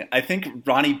saying I think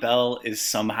Ronnie Bell is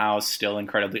somehow still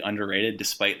incredibly underrated,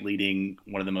 despite leading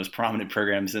one of the most prominent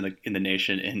programs in the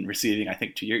nation in receiving, I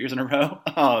think, 2 years in a row.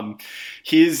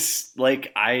 He's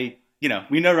like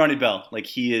we know Ronnie Bell. Like,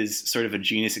 he is sort of a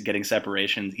genius at getting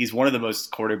separation. He's one of the most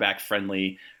quarterback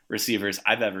friendly receivers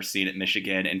I've ever seen at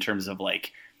Michigan in terms of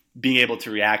like being able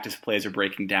to react as plays are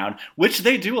breaking down, which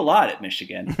they do a lot at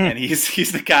Michigan. And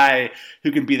he's the guy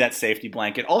who can be that safety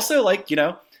blanket. Also,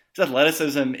 his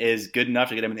athleticism is good enough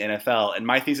to get him in the NFL. And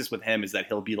my thesis with him is that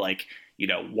he'll be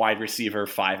wide receiver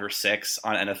 5 or 6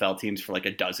 on NFL teams for like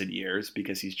a dozen years,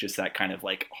 because he's just that kind of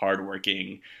like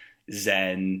hardworking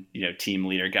Zen, team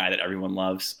leader guy that everyone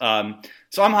loves.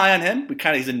 So I'm high on him.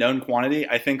 He's a known quantity.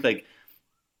 I think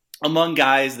among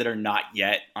guys that are not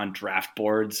yet on draft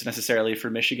boards necessarily for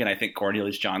Michigan, I think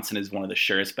Cornelius Johnson is one of the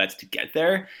surest bets to get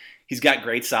there. He's got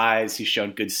great size. He's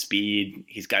shown good speed.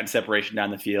 He's gotten separation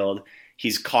down the field.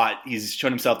 He's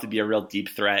shown himself to be a real deep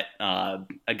threat, a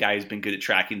guy who's been good at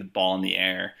tracking the ball in the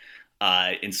air,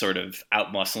 in sort of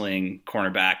out-muscling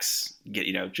cornerbacks.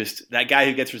 Just that guy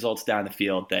who gets results down the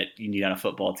field that you need on a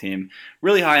football team.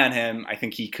 Really high on him. I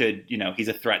think he could, he's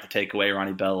a threat to take away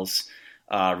Ronnie Bell's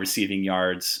receiving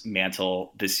yards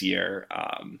mantle this year.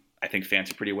 I think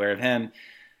fans are pretty aware of him.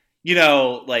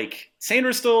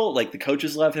 Sainristil, the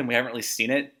coaches love him. We haven't really seen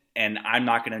it. And I'm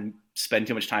not going to spend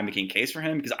too much time making a case for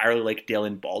him because I really like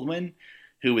Dalen Baldwin,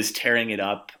 who was tearing it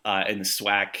up in the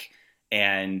SWAC.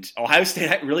 And Ohio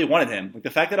State really wanted him. Like the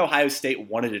fact that Ohio State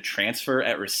wanted to transfer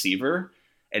at receiver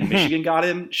and Michigan got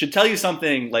him should tell you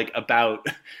something like about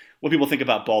what people think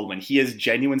about Baldwin. He has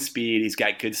genuine speed. He's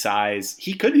got good size.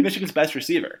 He could be Michigan's best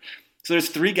receiver. So there's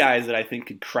 3 guys that I think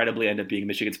could credibly end up being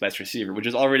Michigan's best receiver, which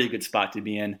is already a good spot to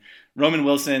be in. Roman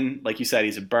Wilson, like you said,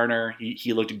 he's a burner.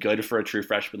 He looked good for a true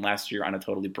freshman last year on a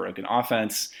totally broken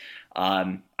offense.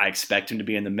 I expect him to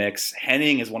be in the mix.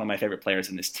 Henning is one of my favorite players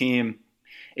in this team.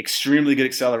 Extremely good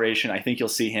acceleration. I think you'll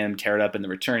see him tear it up in the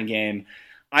return game.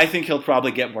 I think he'll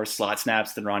probably get more slot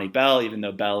snaps than Ronnie Bell, even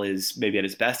though Bell is maybe at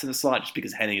his best in the slot, just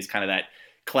because Henning is kind of that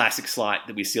classic slot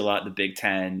that we see a lot in the Big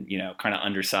Ten, kind of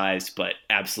undersized, but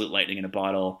absolute lightning in a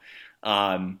bottle.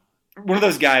 One of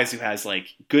those guys who has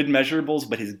like good measurables,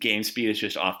 but his game speed is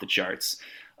just off the charts.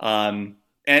 And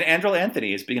Andrel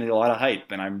Anthony is beginning a lot of hype,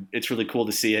 and it's really cool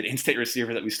to see an in-state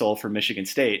receiver that we stole from Michigan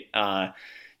State,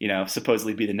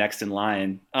 supposedly be the next in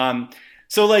line.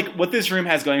 So like what this room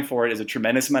has going for it is a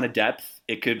tremendous amount of depth.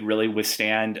 It could really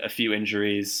withstand a few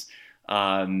injuries.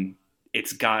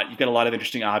 You've got a lot of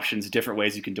interesting options, different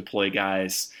ways you can deploy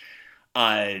guys.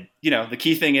 The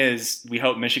key thing is we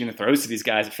hope Michigan throws to these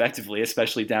guys effectively,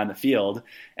 especially down the field,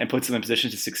 and puts them in position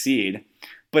to succeed.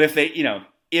 But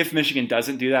if Michigan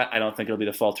doesn't do that, I don't think it'll be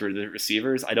the fault of the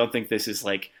receivers. I don't think this is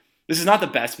not the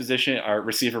best position, our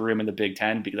receiver room in the Big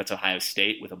Ten, because that's Ohio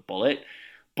State with a bullet.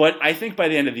 But I think by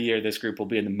the end of the year, this group will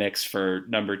be in the mix for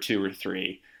number 2 or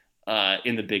 3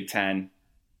 in the Big Ten.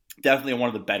 Definitely one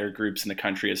of the better groups in the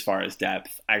country as far as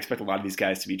depth. I expect a lot of these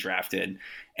guys to be drafted.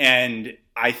 And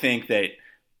I think that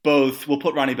both, we'll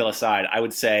put Ronnie Bell aside, I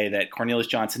would say that Cornelius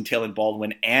Johnson, Dalen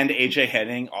Baldwin, and AJ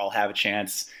Henning all have a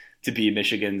chance to be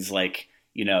Michigan's 1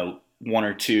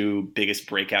 or 2 biggest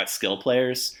breakout skill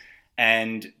players.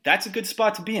 And that's a good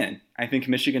spot to be in. I think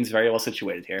Michigan's very well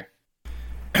situated here.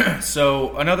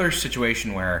 So another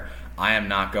situation where I am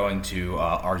not going to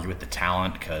argue with the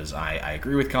talent because I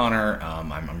agree with Connor.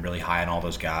 I'm really high on all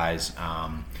those guys.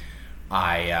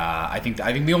 I think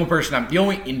the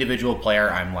only individual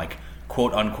player I'm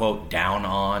quote unquote down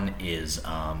on is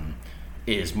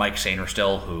Mike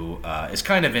Sainristil, who is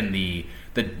kind of in the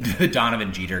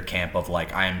Donovan Jeter camp of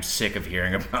I am sick of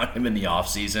hearing about him in the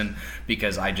offseason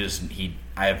because I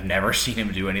have never seen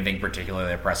him do anything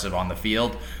particularly impressive on the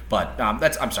field. But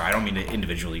I'm sorry, I don't mean to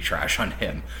individually trash on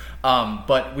him.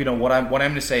 But what I'm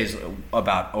going to say is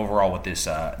about overall what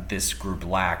this group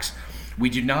lacks. We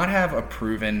do not have a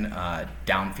proven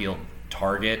downfield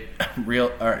target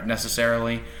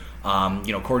necessarily.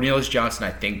 Cornelius Johnson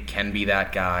I think can be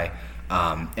that guy.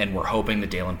 And we're hoping that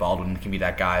Dalen Baldwin can be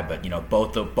that guy, but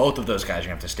both of those guys are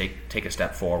going to have to take a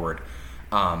step forward.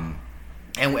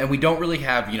 And we don't really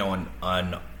have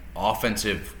an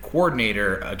offensive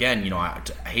coordinator. Again, I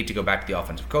hate to go back to the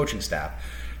offensive coaching staff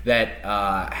that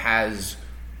has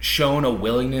shown a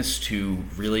willingness to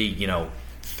really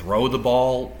throw the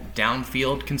ball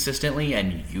downfield consistently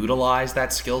and utilize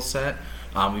that skill set.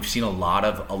 We've seen a lot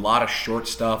of short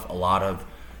stuff, a lot of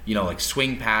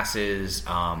swing passes,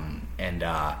 and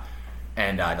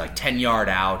 10-yard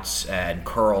outs and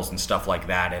curls and stuff like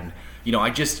that. And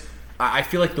I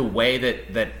feel like the way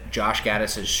that Josh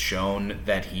Gaddis has shown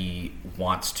that he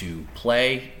wants to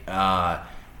play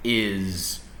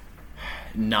is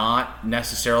not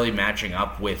necessarily matching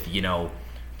up with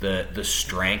the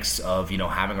strengths of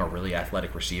having a really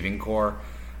athletic receiving core.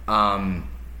 And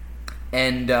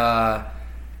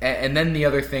then the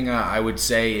other thing I would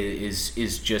say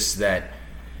is just that,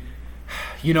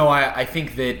 I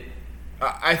think that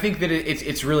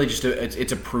it's really just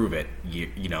it's a prove it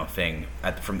thing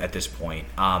at this point.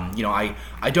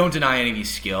 I don't deny any of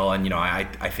these skill, and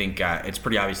I think it's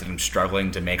pretty obvious that I'm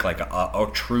struggling to make a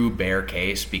true bear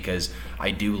case because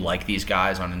I do like these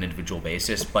guys on an individual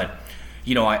basis, but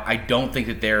I don't think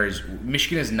that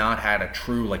Michigan has not had a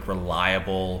true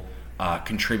reliable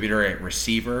contributor at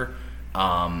receiver.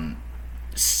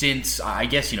 Since I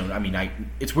guess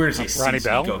it's weird to say Ronnie since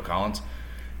Bell? Nico Collins.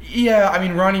 Yeah,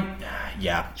 Ronnie.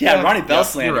 Yeah, Ronnie Bell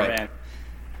slander, right. man.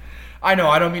 I know.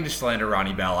 I don't mean to slander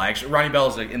Ronnie Bell. Ronnie Bell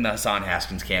is in the Hassan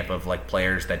Haskins camp of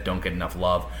players that don't get enough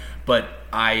love. But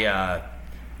I'm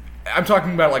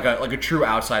talking about a true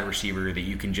outside receiver that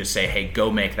you can just say, hey,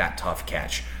 go make that tough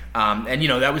catch. And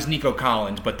that was Nico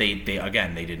Collins, but they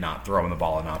did not throw him the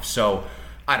ball enough. So.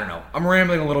 I don't know. I'm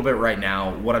rambling a little bit right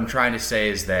now. What I'm trying to say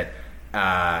is that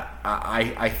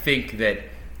I think that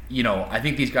I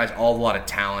think these guys all have a lot of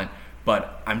talent,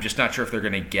 but I'm just not sure if they're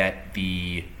going to get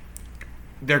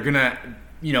they're going to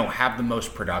have the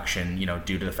most production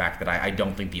due to the fact that I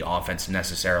don't think the offense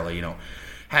necessarily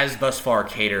has thus far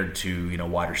catered to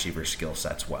wide receiver skill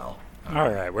sets well. All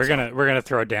right, we're gonna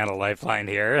throw Dan a lifeline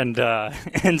here and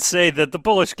and say that the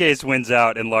bullish case wins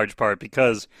out in large part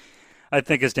because I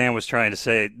think, as Dan was trying to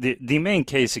say, the main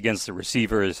case against the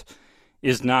receivers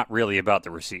is not really about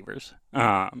the receivers.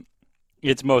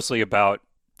 It's mostly about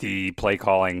the play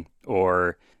calling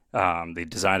or the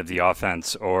design of the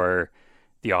offense or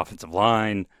the offensive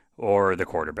line or the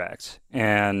quarterbacks,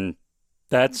 and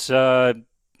that's a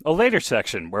later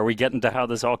section where we get into how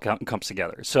this all comes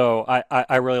together. So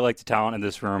I really like the talent in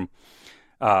this room.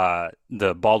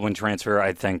 The Baldwin transfer,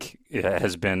 I think,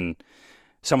 has been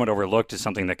somewhat overlooked as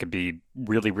something that could be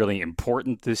really, really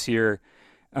important this year.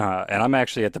 And I'm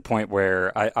actually at the point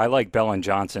where I like Bell and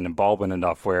Johnson and Baldwin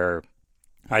enough where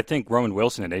I think Roman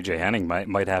Wilson and A.J. Henning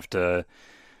might have to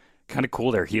kind of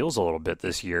cool their heels a little bit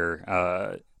this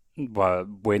year,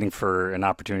 waiting for an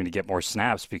opportunity to get more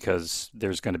snaps because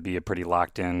there's going to be a pretty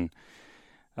locked-in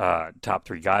top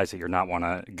three guys that you're not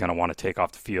going to want to take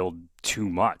off the field too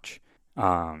much.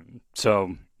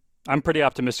 So I'm pretty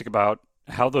optimistic about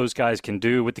how those guys can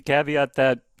do, with the caveat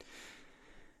that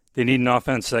they need an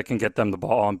offense that can get them the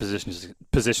ball in positions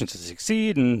to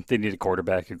succeed, and they need a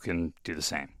quarterback who can do the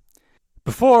same.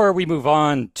 Before we move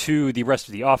on to the rest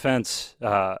of the offense,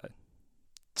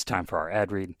 it's time for our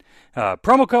ad read.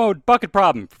 Promo code Bucket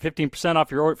Problem for 15%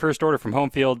 off your first order from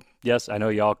Home Field. Yes, I know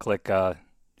y'all click the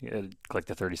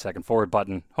 30-second forward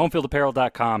button.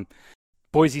 HomeFieldApparel.com.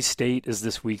 Boise State is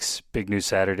this week's Big News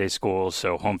Saturday school,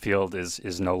 so Home Field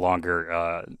is no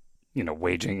longer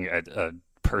waging a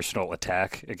personal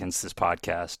attack against this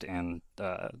podcast and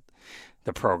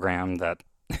the program that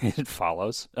it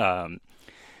follows.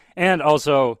 And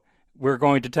also, we're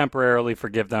going to temporarily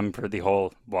forgive them for the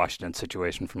whole Washington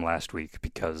situation from last week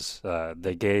because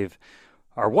they gave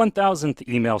our 1,000th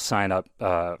email sign up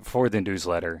for the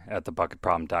newsletter at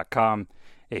thebucketproblem.com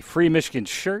a free Michigan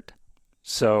shirt.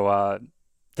 So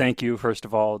thank you, first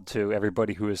of all, to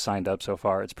everybody who has signed up so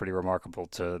far. It's pretty remarkable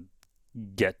to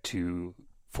get to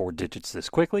 4 digits this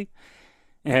quickly.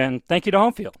 And thank you to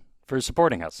Home Field for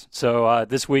supporting us. So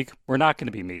this week, we're not going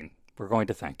to be mean. We're going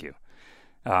to thank you.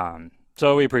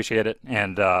 So we appreciate it.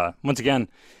 And once again,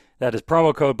 that is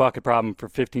promo code Bucket Problem for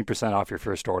 15% off your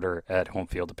first order at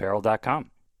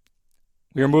HomeFieldApparel.com.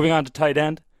 We are moving on to tight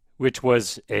end, which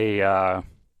was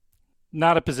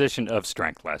not a position of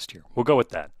strength last year. We'll go with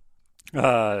that.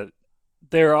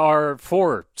 There are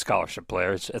 4 scholarship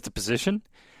players at the position.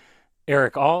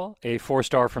 Eric All, a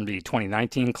 4-star from the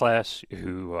 2019 class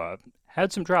who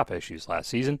had some drop issues last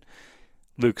season.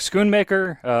 Luke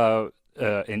Schoonmaker,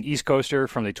 an East Coaster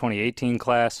from the 2018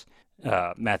 class.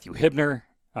 Matthew Hibner,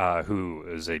 who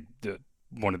is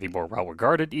one of the more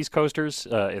well-regarded East Coasters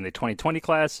in the 2020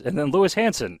 class. And then Lewis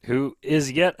Hansen, who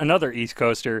is yet another East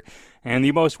Coaster and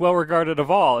the most well-regarded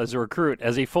of all as a recruit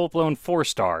as a full-blown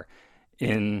 4-star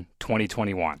in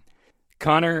 2021.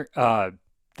 Connor,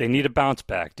 they need a bounce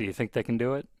back. Do you think they can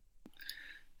do it?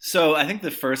 So I think the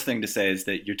first thing to say is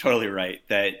that you're totally right,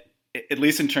 that at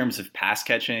least in terms of pass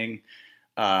catching,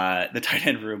 the tight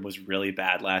end room was really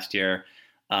bad last year.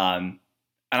 And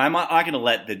I'm not going to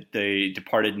let the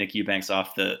departed Nick Eubanks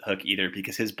off the hook either,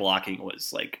 because his blocking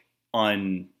was like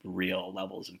unreal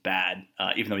levels of bad,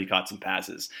 even though he caught some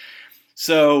passes.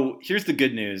 So here's the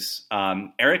good news.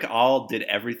 Eric All did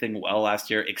everything well last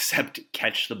year except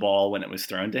catch the ball when it was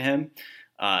thrown to him.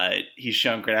 He's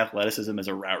shown great athleticism as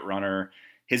a route runner.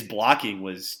 His blocking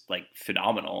was like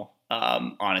phenomenal,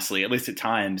 honestly, at least at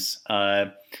times.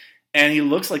 And he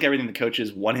looks like everything the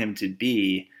coaches want him to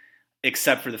be,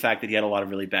 except for the fact that he had a lot of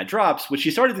really bad drops, which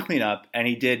he started to clean up, and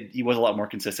he was a lot more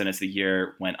consistent as the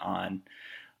year went on.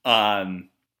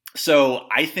 So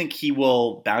I think he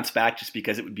will bounce back, just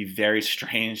because it would be very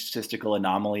strange statistical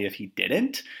anomaly if he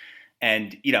didn't.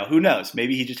 And, who knows?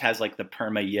 Maybe he just has like the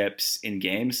perma yips in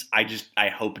games. I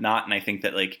hope not. And I think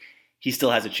that like he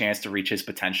still has a chance to reach his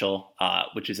potential,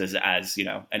 which is as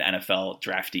an NFL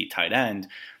draftee tight end.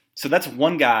 So that's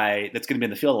one guy that's going to be in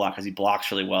the field a lot because he blocks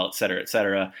really well, et cetera, et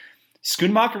cetera.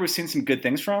 Schoonmaker, we've seen some good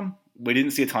things from. We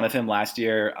didn't see a ton of him last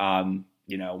year.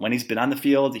 When he's been on the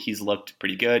field, he's looked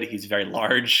pretty good. He's very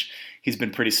large. He's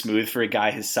been pretty smooth for a guy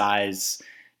his size.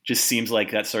 Just seems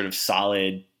like that sort of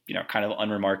solid, kind of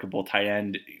unremarkable tight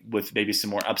end with maybe some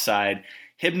more upside.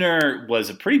 Hibner was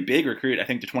a pretty big recruit, I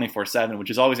think, to 24/7, which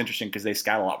is always interesting because they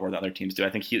scout a lot more than other teams do. I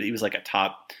think he was like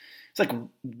it's like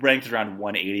ranked around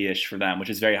 180-ish for them, which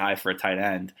is very high for a tight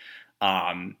end.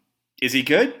 Is he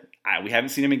good? We haven't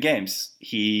seen him in games.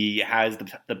 He has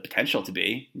the potential to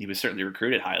be. He was certainly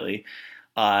recruited highly.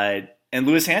 And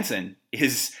Lewis Hansen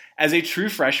is, as a true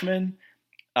freshman,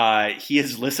 he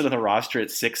is listed on the roster at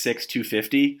 6'6",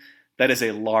 250. that is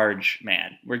a large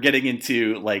man. We're getting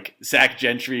into like Zach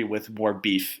Gentry with more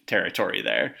beef territory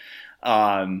there.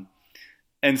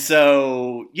 And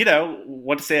so,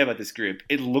 what to say about this group?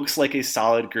 It looks like a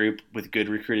solid group with good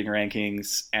recruiting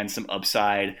rankings and some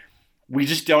upside. We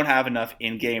just don't have enough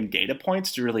in-game data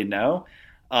points to really know,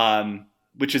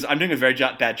 which is, I'm doing a very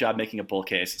bad job making a bull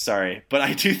case. Sorry. But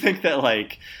I do think that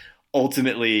like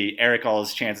ultimately Eric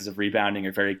All's chances of rebounding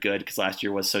are very good because last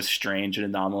year was so strange and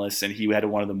anomalous, and he had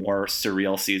one of the more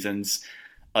surreal seasons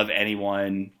of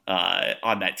anyone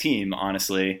on that team,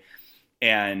 honestly.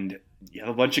 And you have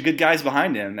a bunch of good guys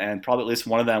behind him, and probably at least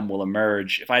one of them will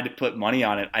emerge. If I had to put money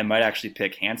on it, I might actually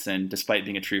pick Hansen, despite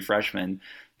being a true freshman,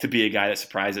 to be a guy that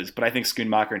surprises. But I think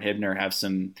Schoonmaker and Hibner have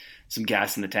some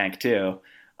gas in the tank too.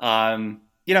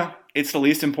 It's the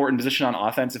least important position on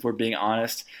offense, if we're being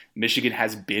honest. Michigan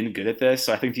has been good at this,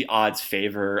 so I think the odds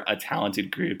favor a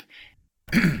talented group.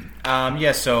 So I'm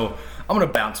going to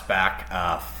bounce back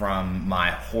from my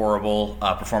horrible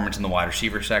performance in the wide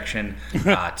receiver section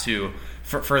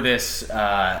for this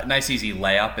nice easy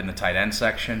layup in the tight end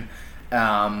section.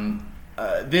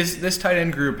 This tight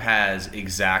end group has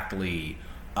exactly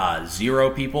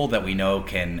 0 people that we know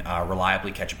can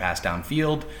reliably catch a pass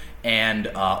downfield, and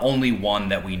only one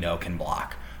that we know can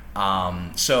block.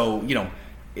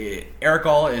 Eric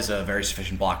All is a very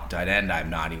sufficient block tight end. I'm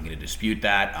not even going to dispute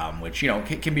that, which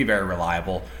can be very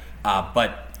reliable.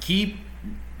 But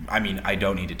I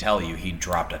don't need to tell you, he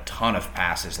dropped a ton of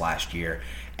passes last year,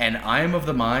 and I am of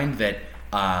the mind that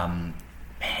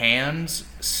hands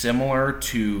similar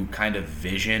to kind of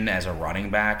vision as a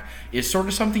running back is sort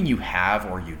of something you have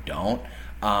or you don't.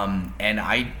 And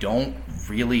I don't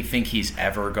really think he's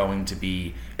ever going to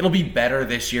be. It'll be better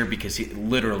this year because he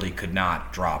literally could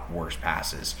not drop worse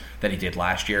passes than he did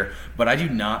last year. But I do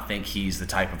not think he's the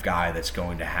type of guy that's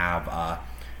going to have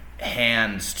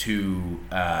hands to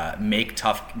make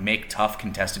tough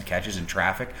contested catches in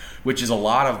traffic, which is a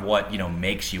lot of what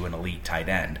makes you an elite tight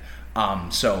end.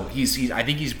 So I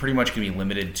think he's pretty much going to be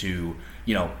limited to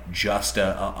just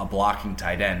a blocking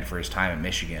tight end for his time at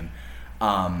Michigan.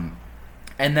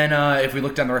 And then if we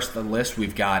look down the rest of the list,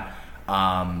 we've got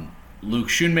Luke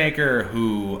Schoonmaker,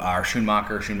 who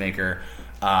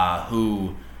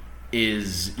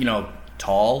is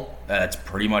tall. That's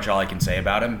pretty much all I can say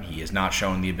about him. He has not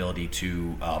shown the ability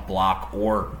to block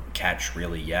or catch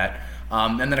really yet.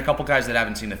 And then a couple guys that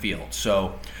haven't seen the field.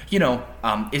 So,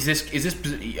 is this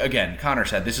again? Connor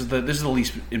said this is the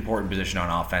least important position on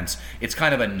offense. It's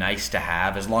kind of a nice to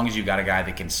have as long as you got a guy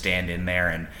that can stand in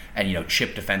there and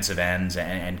chip defensive ends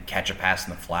and catch a pass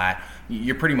in the flat.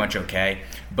 You're pretty much okay.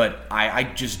 But I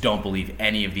just don't believe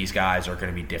any of these guys are going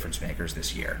to be difference makers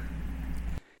this year.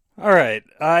 All right,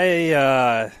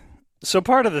 so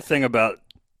part of the thing about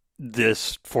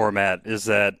this format is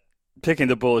that picking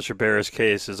the bullish or bearish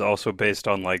case is also based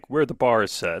on like where the bar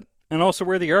is set and also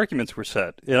where the arguments were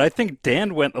set. And I think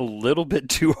Dan went a little bit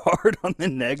too hard on the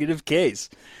negative case,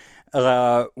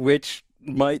 which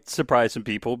might surprise some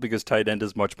people because tight end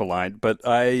is much maligned. But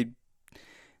I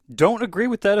don't agree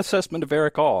with that assessment of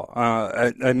Eric All.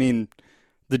 I mean,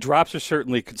 the drops are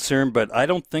certainly a concern, but I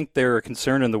don't think they're a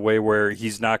concern in the way where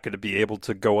he's not going to be able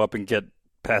to go up and get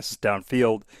passes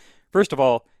downfield. First of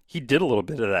all, he did a little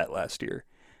bit of that last year.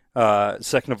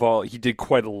 Second of all, he did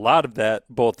quite a lot of that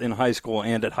both in high school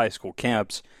and at high school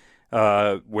camps,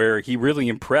 where he really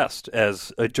impressed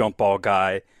as a jump ball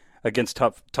guy against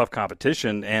tough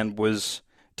competition and was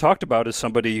talked about as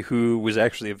somebody who was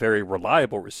actually a very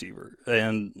reliable receiver.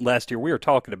 And last year we were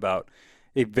talking about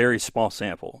a very small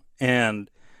sample. And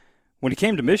when he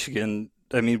came to Michigan,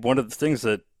 I mean, one of the things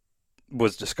that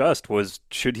was discussed was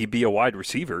should he be a wide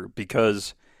receiver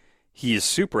because he is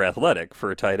super athletic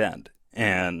for a tight end.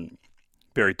 And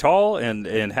very tall and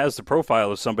has the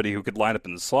profile of somebody who could line up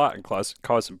in the slot and cause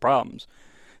some problems.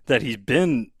 That he's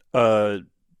been a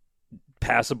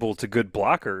passable to good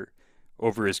blocker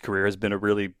over his career has been a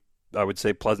really, I would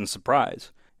say, pleasant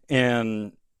surprise.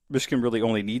 And Michigan really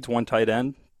only needs one tight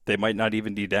end. They might not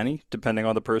even need any, depending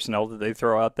on the personnel that they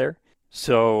throw out there.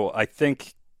 So I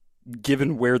think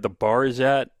given where the bar is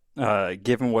at,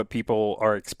 given what people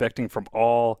are expecting from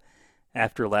All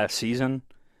after last season,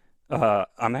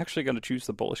 I'm actually going to choose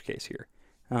the bullish case here.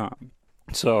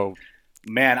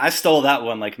 Man, I stole that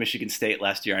one like Michigan State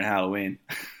last year on Halloween.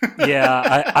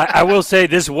 Yeah, I will say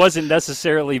this wasn't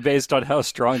necessarily based on how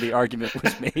strong the argument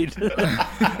was made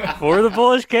for the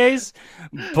bullish case,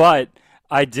 but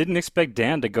I didn't expect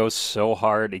Dan to go so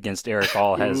hard against Eric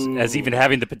All as even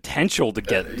having the potential to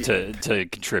get to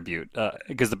contribute,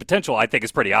 because the potential I think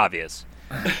is pretty obvious.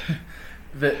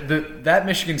 That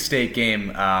Michigan State game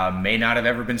may not have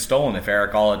ever been stolen if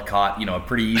Eric All had caught a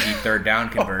pretty easy third down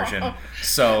conversion.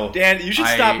 So Dan, you should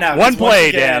stop now. One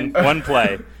play, Dan. One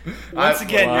play. Once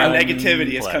again, your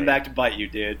negativity has come back to bite you,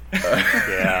 dude.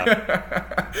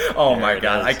 Yeah. Oh my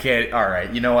God, I can't. All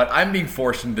right, you know what? I'm being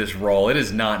forced into this role. It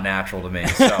is not natural to me.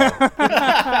 So.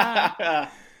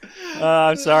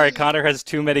 I'm sorry, Connor has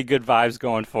too many good vibes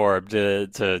going for him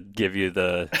to give you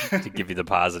the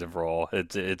positive role.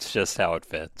 It's just how it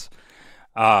fits.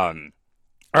 All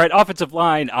right, offensive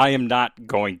line. I am not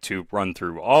going to run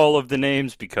through all of the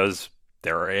names because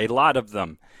there are a lot of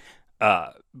them.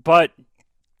 But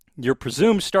your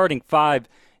presumed starting five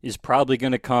is probably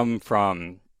going to come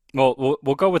from. Well,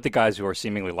 we'll go with the guys who are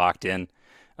seemingly locked in.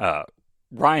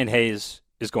 Ryan Hayes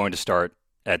is going to start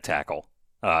at tackle.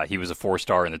 He was a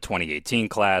 4-star in the 2018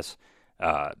 class.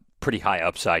 Pretty high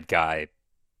upside guy.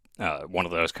 One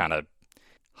of those kind of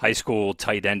high school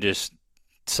tight endish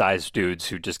sized dudes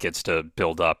who just gets to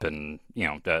build up, and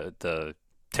the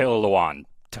Taylor Lewan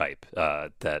type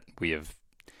that we have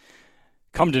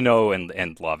come to know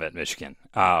and love at Michigan.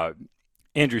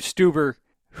 Andrew Stuber,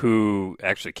 who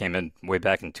actually came in way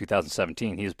back in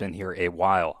 2017. He's been here a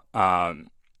while.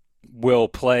 Will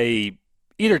play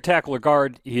either tackle or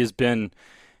guard. He has been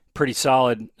pretty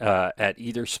solid at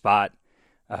either spot.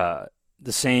 The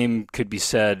same could be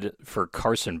said for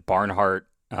Carson Barnhart.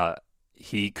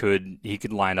 He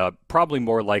could line up probably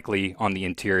more likely on the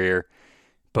interior,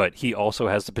 but he also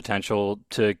has the potential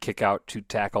to kick out to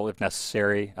tackle if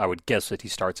necessary. I would guess that he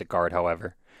starts at guard,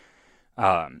 however.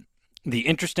 The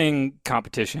interesting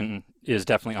competition is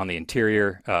definitely on the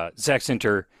interior. Zach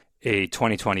Zinter, a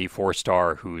 2020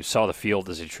 4-star who saw the field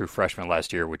as a true freshman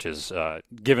last year, which is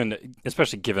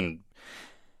especially given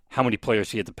how many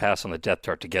players he had to pass on the depth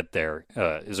chart to get there,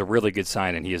 is a really good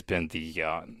sign, and he has been the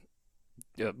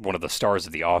one of the stars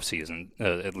of the offseason,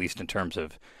 at least in terms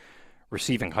of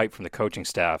receiving hype from the coaching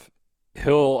staff.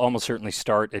 He'll almost certainly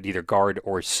start at either guard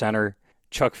or center.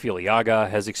 Chuck Filiaga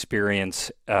has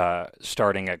experience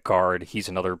starting at guard. He's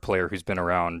another player who's been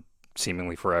around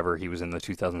seemingly forever. He was in the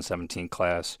 2017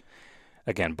 class.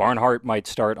 Again, Barnhart might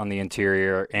start on the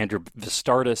interior. Andrew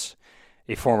Vistardis,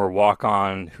 a former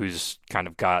walk-on who's kind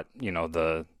of got,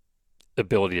 the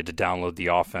ability to download the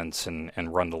offense and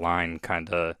run the line, kind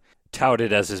of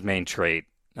touted as his main trait.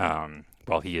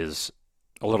 While he is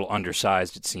a little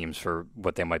undersized, it seems, for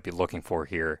what they might be looking for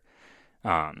here.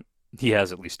 He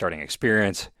has at least starting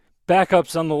experience.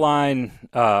 Backups on the line,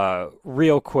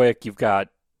 real quick, you've got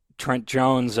Trent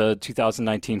Jones, a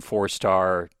 2019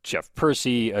 4-star, Jeff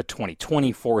Percy, a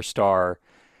 2020 4-star.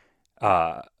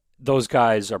 Those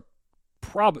guys are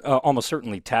almost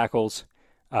certainly tackles.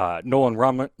 Nolan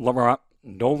Rumler,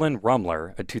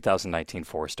 a 2019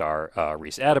 4-star.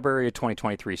 Reese Atterbury, a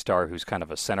 2023 star, who's kind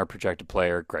of a center projected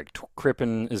player. Greg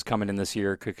Crippen is coming in this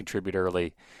year, could contribute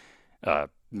early.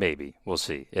 Maybe. We'll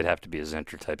see. It'd have to be a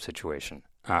Zinter type situation.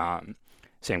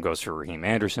 Same goes for Raheem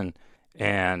Anderson.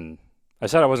 And I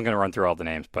said I wasn't going to run through all the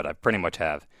names, but I pretty much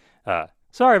have.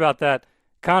 Sorry about that.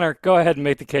 Connor, go ahead and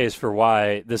make the case for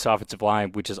why this offensive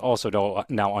line, which is also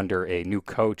now under a new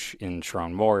coach in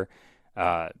Sharon Moore,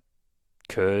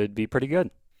 could be pretty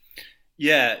good.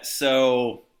 Yeah,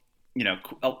 so,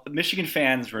 Michigan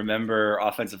fans remember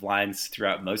offensive lines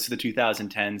throughout most of the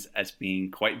 2010s as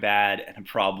being quite bad and a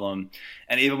problem.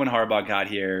 And even when Harbaugh got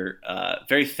here,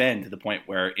 very thin to the point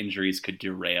where injuries could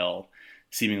derail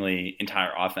seemingly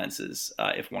entire offenses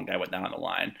if one guy went down on the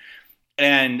line.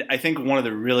 And I think one of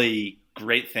the really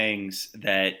great things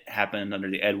that happened under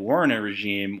the Ed Warner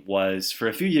regime was, for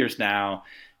a few years now,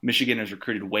 Michigan has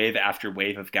recruited wave after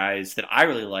wave of guys that I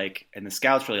really like and the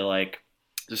scouts really like.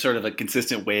 There's sort of a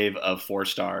consistent wave of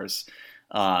 4-stars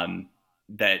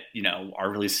that, are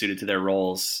really suited to their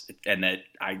roles, and that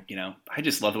I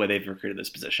just love the way they've recruited this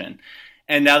position.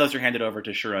 And now those are handed over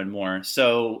to Sharon Moore.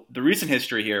 So the recent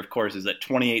history here, of course, is that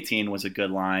 2018 was a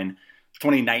good line.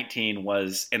 2019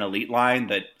 was an elite line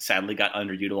that sadly got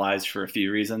underutilized for a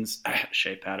few reasons.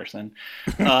 Shea Patterson.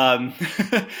 And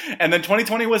then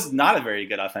 2020 was not a very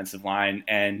good offensive line,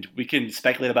 and we can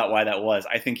speculate about why that was.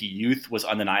 I think youth was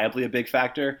undeniably a big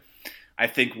factor. I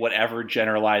think whatever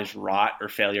generalized rot or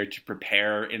failure to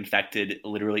prepare infected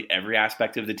literally every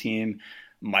aspect of the team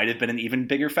might have been an even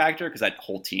bigger factor, because that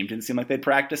whole team didn't seem like they'd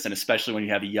practiced, and especially when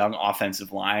you have a young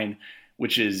offensive line,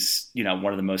 which is,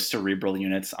 one of the most cerebral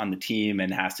units on the team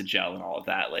and has to gel and all of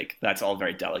that. Like, that's all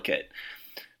very delicate.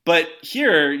 But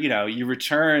here, you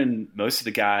return most of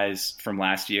the guys from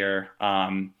last year.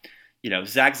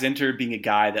 Zach Zinter being a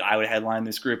guy that I would headline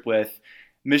this group with.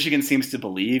 Michigan seems to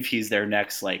believe he's their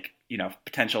next,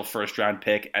 potential first round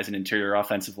pick as an interior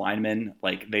offensive lineman.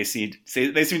 Like they seem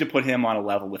to put him on a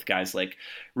level with guys like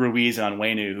Ruiz and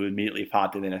Onwenu, who immediately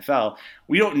popped in the NFL.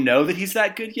 We don't know that he's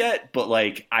that good yet, but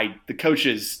the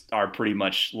coaches are pretty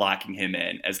much locking him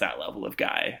in as that level of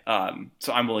guy.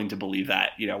 So I'm willing to believe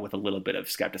that, with a little bit of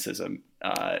skepticism,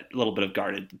 a little bit of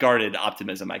guarded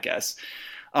optimism, I guess.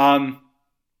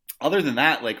 Other than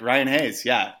that, Ryan Hayes,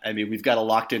 yeah, I mean, we've got a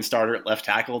locked in starter at left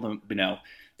tackle.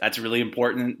 That's really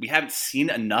important. We haven't seen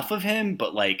enough of him,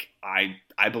 but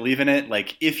I believe in it.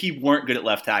 If he weren't good at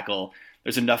left tackle,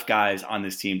 there's enough guys on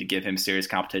this team to give him serious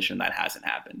competition. That hasn't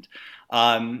happened.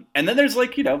 And then there's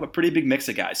a pretty big mix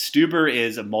of guys. Stuber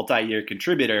is a multi-year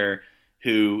contributor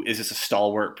who is just a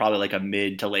stalwart, probably a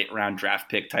mid to late round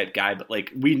draft pick type guy. But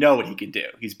we know what he can do.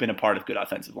 He's been a part of good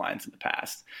offensive lines in the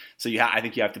past. So I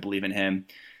think you have to believe in him.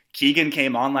 Keegan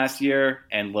came on last year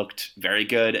and looked very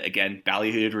good. Again,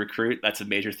 ballyhooed recruit. That's a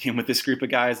major theme with this group of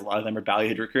guys. A lot of them are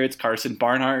ballyhooed recruits. Carson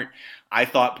Barnhart, I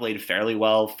thought, played fairly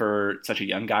well for such a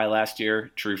young guy last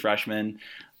year, true freshman.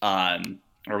 Or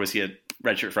was he a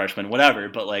redshirt freshman? Whatever.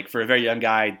 But for a very young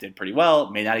guy, did pretty well.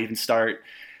 May not even start.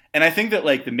 And I think that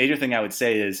the major thing I would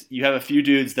say is you have a few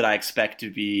dudes that I expect to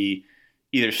be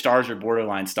either stars or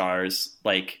borderline stars,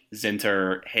 like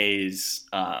Zinter, Hayes,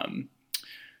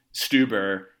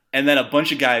 Stuber, and then a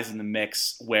bunch of guys in the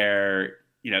mix where,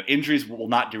 injuries will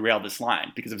not derail this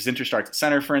line. Because if Zinter starts at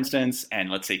center, for instance, and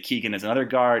let's say Keegan is another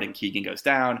guard and Keegan goes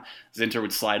down, Zinter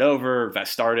would slide over.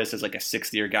 Vastardis as a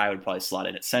sixth-year guy would probably slot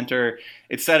in at center,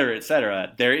 et cetera, et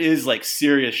cetera. There is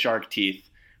serious shark teeth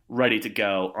ready to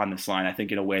go on this line, I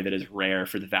think, in a way that is rare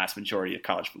for the vast majority of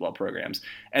college football programs.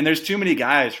 And there's too many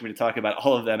guys for me to talk about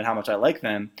all of them and how much I like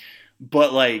them.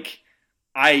 But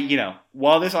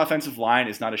while this offensive line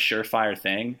is not a surefire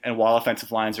thing, and while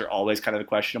offensive lines are always kind of a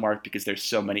question mark because there's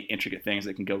so many intricate things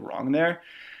that can go wrong there,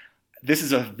 this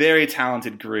is a very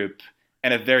talented group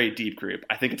and a very deep group.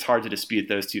 I think it's hard to dispute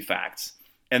those two facts.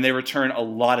 And they return a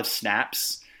lot of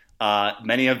snaps.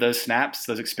 Many of those snaps,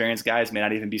 those experienced guys may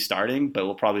not even be starting, but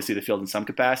we'll probably see the field in some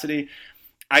capacity.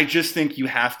 I just think you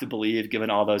have to believe, given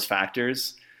all those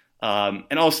factors,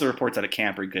 and also the reports out of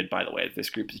camp are good, by the way, that this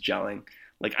group is gelling.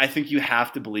 I think you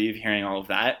have to believe, hearing all of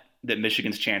that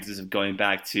Michigan's chances of going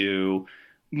back to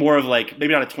more of maybe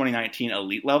not a 2019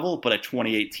 elite level, but a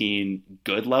 2018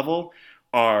 good level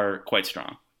are quite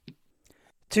strong.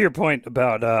 To your point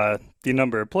about the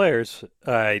number of players,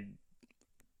 I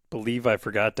believe I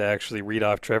forgot to actually read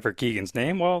off Trevor Keegan's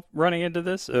name while leading into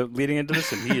this, and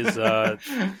he is a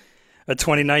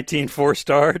 2019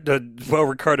 four-star,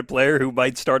 well-regarded player who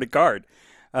might start at guard.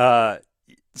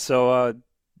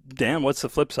 Dan, what's the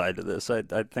flip side to this?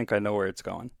 I think I know where it's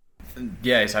going.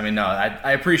 Yes, I mean, no,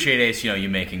 I appreciate, Ace, you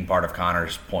making part of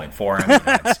Connor's point for him.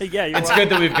 It's good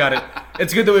that we've got it.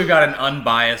 It's good that we've got an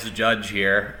unbiased judge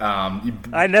here.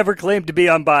 I never claimed to be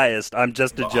unbiased. I'm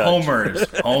just a judge.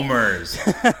 Homers.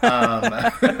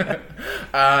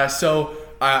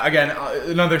 Again,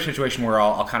 another situation where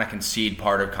I'll kind of concede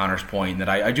part of Connor's point, that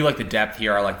I do like the depth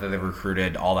here. I like that they've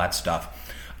recruited, all that stuff.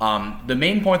 The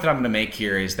main point that I'm going to make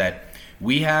here is that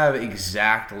we have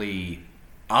exactly,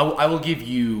 I will give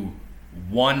you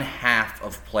one half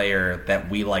of player that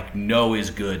we know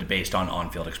is good based on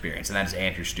on-field experience, and that is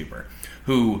Andrew Stuber,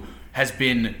 who has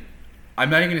been, I'm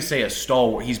not even going to say a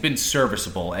stalwart, he's been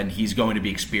serviceable, and he's going to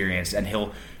be experienced, and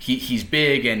he's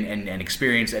big and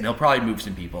experienced, and he'll probably move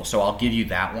some people, so I'll give you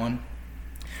that one.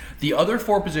 The other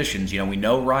four positions, we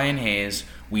know Ryan Hayes,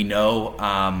 we know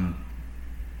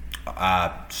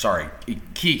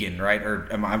Keegan, right? Or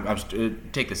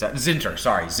take this out.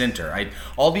 Zinter.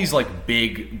 All these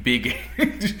big,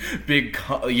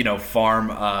 farm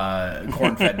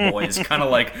corn-fed boys kind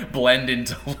of blend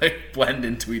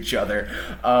into each other.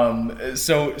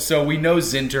 So we know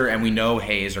Zinter and we know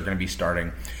Hayes are going to be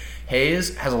starting.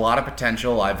 Hayes has a lot of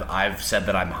potential. I've said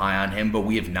that I'm high on him, but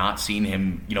we have not seen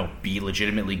him, be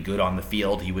legitimately good on the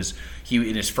field. He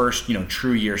in his first,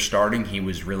 true year starting, he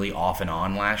was really off and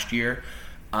on last year.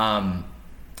 And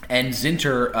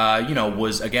Zinter,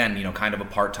 was again, kind of a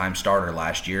part-time starter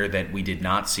last year that we did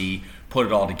not see put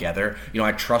it all together.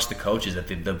 I trust the coaches that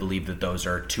they believe that those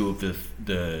are two of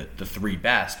the three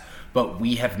best. But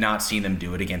we have not seen them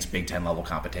do it against Big Ten level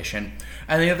competition.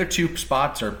 And the other two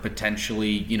spots are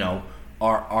potentially,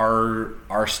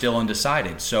 are still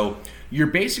undecided. So you're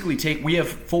basically we have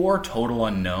four total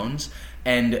unknowns,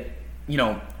 and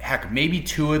heck, maybe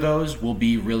two of those will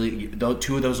be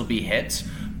hits,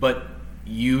 but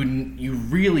you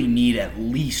really need at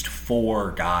least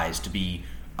four guys to be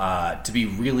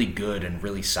really good and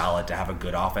really solid to have a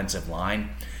good offensive line.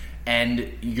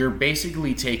 And you're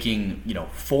basically taking,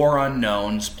 4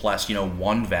 unknowns plus,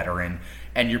 1 veteran,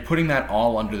 and you're putting that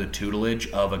all under the tutelage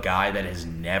of a guy that has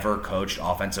never coached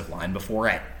offensive line before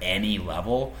at any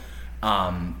level.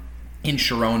 In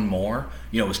Sharon Moore,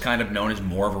 was kind of known as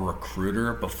more of a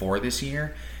recruiter before this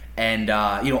year. And,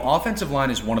 offensive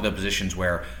line is one of the positions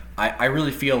where I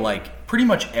really feel like pretty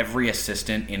much every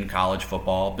assistant in college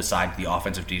football, besides the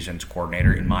offensive defense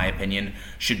coordinator, in my opinion,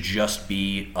 should just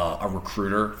be a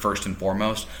recruiter first and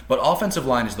foremost. But offensive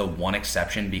line is the one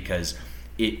exception because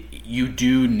you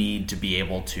do need to be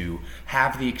able to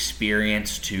have the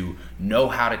experience to know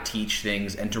how to teach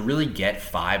things and to really get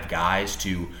 5 guys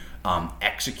to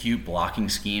execute blocking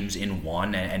schemes in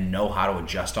one and know how to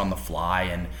adjust on the fly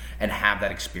and have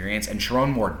that experience. And Sharon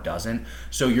Moore doesn't.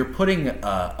 So you're putting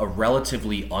a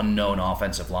relatively unknown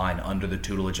offensive line under the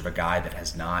tutelage of a guy that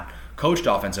has not coached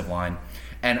offensive line.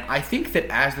 And I think that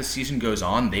as the season goes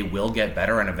on, they will get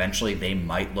better and eventually they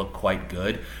might look quite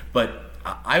good. But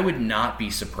I would not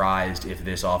be surprised if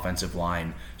this offensive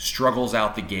line struggles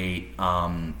out the gate,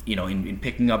 in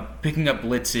picking up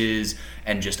blitzes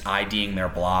and just IDing their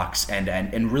blocks,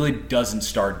 and really doesn't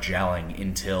start gelling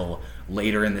until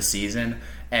later in the season.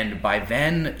 And by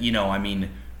then,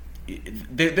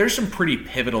 there's some pretty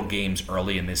pivotal games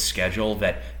early in this schedule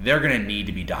that they're going to need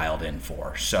to be dialed in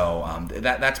for. So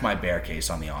that's my bear case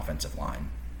on the offensive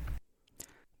line.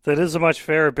 That is a much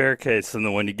fairer bear case than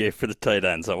the one you gave for the tight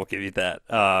ends. I will give you that.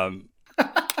 Am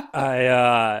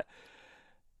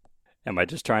I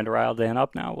just trying to rile Dan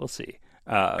up now? We'll see.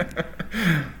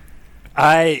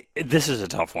 This is a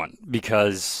tough one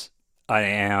because I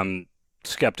am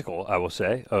skeptical, I will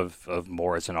say, of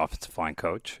Moore as an offensive line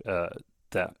coach.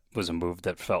 That was a move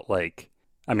that felt like,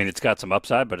 it's got some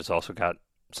upside, but it's also got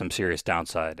some serious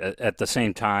downside. At the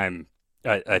same time,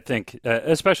 I think,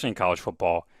 especially in college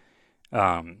football,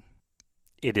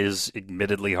 it is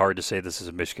admittedly hard to say this as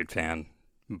a Michigan fan,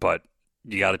 but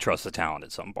you got to trust the talent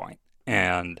at some point.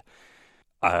 And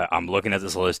I'm looking at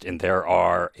this list, and there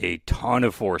are a ton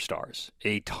of 4-stars.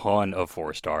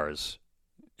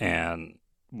 And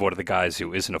one of the guys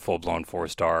who isn't a full-blown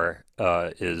 4-star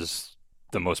is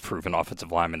the most proven offensive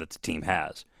lineman that the team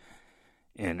has,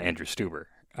 in Andrew Stueber.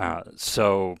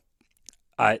 So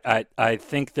I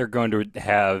think they're going to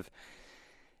have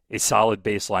a solid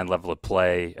baseline level of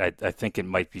play. I think it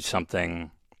might be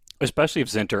something, especially if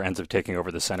Zinter ends up taking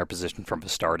over the center position from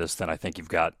Vastardis, then I think you've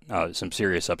got some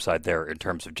serious upside there in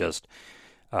terms of just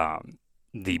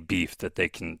the beef that they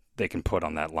can put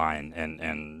on that line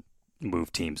and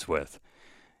move teams with.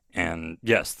 And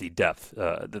yes, the depth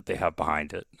that they have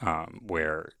behind it,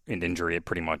 where an injury at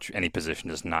pretty much any position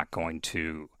is not going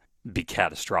to be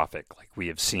catastrophic like we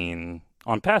have seen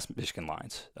on past Michigan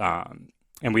lines.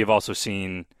 And we have also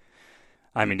seen,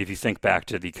 if you think back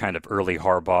to the kind of early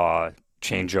Harbaugh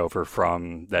changeover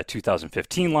from that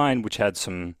 2015 line, which had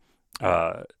some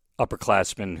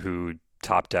upperclassmen who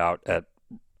topped out at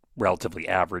relatively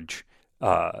average,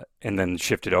 and then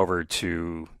shifted over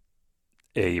to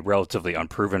a relatively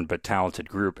unproven but talented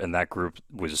group, and that group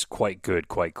was quite good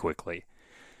quite quickly.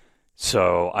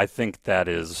 So I think that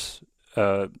is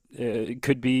it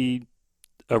could be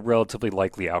a relatively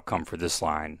likely outcome for this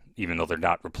line, even though they're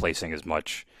not replacing as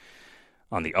much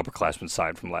on the upperclassman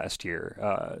side from last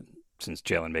year, since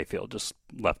Jalen Mayfield just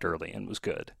left early and was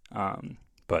good.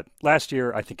 But last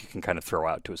year, I think you can kind of throw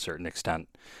out to a certain extent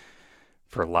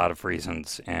for a lot of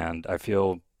reasons, and I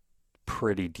feel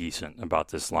pretty decent about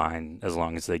this line as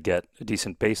long as they get a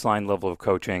decent baseline level of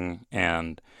coaching.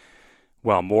 And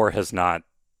while Moore has not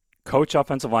coached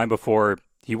offensive line before,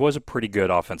 he was a pretty good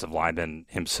offensive lineman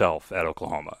himself at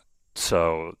Oklahoma.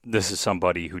 So this is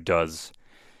somebody who does,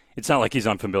 it's not like he's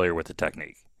unfamiliar with the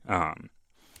technique.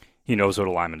 He knows what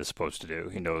a lineman is supposed to do.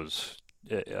 He knows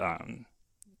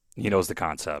the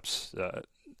concepts.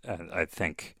 I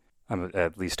think, I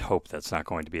at least hope that's not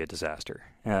going to be a disaster.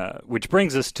 Which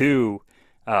brings us to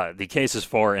the cases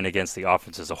for and against the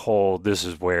offense as a whole. This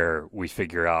is where we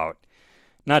figure out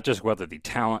not just whether the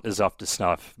talent is up to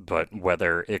snuff, but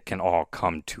whether it can all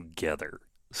come together.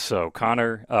 So,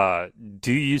 Connor,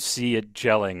 do you see it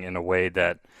gelling in a way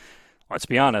that, let's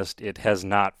be honest, it has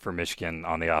not for Michigan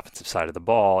on the offensive side of the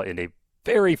ball in a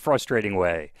very frustrating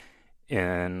way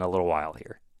in a little while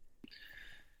here?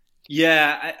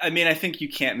 Yeah, I think you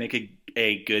can't make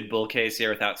a good bull case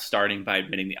here without starting by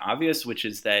admitting the obvious, which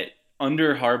is that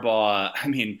under Harbaugh,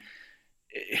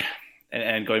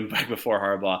 and going back before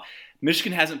Harbaugh,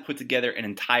 Michigan hasn't put together an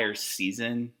entire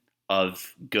season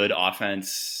of good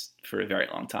offense for a very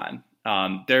long time.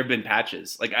 There have been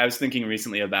patches. Like I was thinking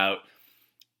recently about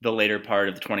the later part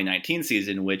of the 2019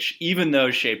 season, which even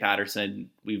though Shea Patterson,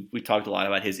 we talked a lot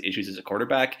about his issues as a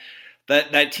quarterback,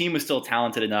 that team was still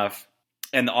talented enough,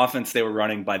 and the offense they were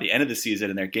running by the end of the season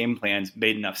and their game plans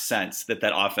made enough sense that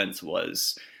offense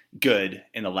was good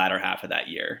in the latter half of that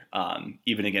year,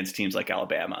 even against teams like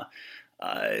Alabama.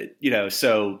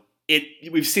 So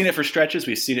we've seen it for stretches,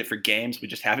 we've seen it for games, we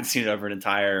just haven't seen it over an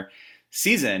entire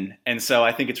season, and so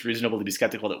I think it's reasonable to be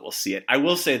skeptical that we'll see it. I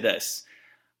will say this.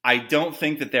 I don't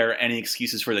think that there are any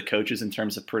excuses for the coaches in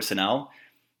terms of personnel.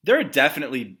 There are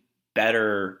definitely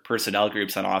better personnel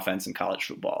groups on offense in college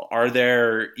football. Are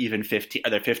there even 15? Are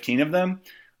there 15 of them?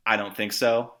 I don't think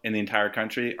so in the entire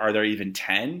country. Are there even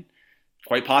 10?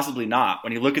 Quite possibly not.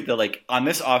 When you look at on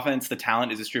this offense, the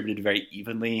talent is distributed very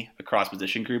evenly across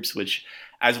position groups, which,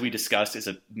 as we discussed, is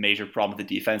a major problem with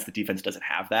the defense. The defense doesn't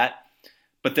have that.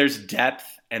 But there's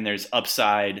depth and there's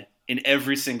upside in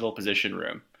every single position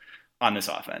room on this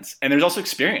offense. And there's also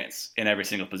experience in every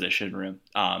single position room,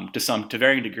 to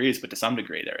varying degrees, but to some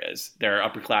degree there is. There are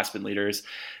upperclassmen leaders,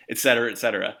 et cetera, et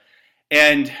cetera.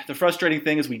 And the frustrating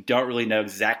thing is we don't really know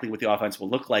exactly what the offense will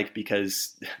look like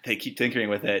because they keep tinkering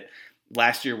with it.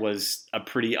 Last year was a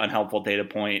pretty unhelpful data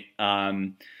point.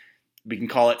 We can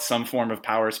call it some form of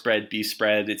power spread, B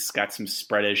spread. It's got some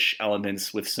spreadish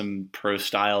elements with some pro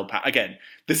style. Again,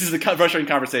 this is the frustrating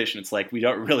conversation. It's like we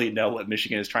don't really know what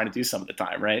Michigan is trying to do some of the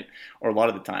time, right? Or a lot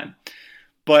of the time.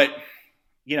 But,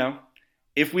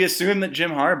 if we assume that Jim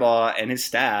Harbaugh and his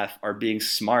staff are being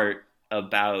smart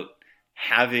about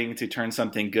having to turn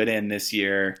something good in this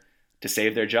year to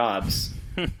save their jobs,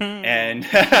 and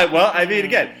well, I mean,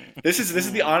 again, this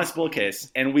is the honest bull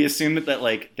case, and we assume that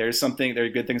there are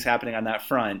good things happening on that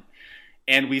front,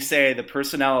 and we say the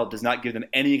personnel does not give them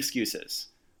any excuses,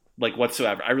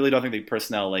 whatsoever. I really don't think the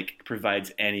personnel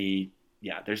provides any.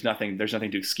 Yeah, there's nothing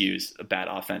to excuse a bad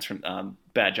offense from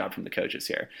bad job from the coaches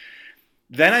here.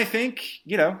 Then I think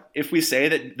if we say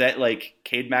that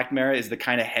Cade McNamara is the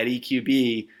kind of heady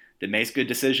QB that makes good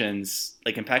decisions,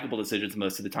 impeccable decisions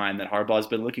most of the time that Harbaugh's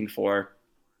been looking for,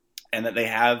 and that they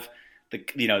have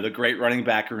the great running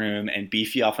back room and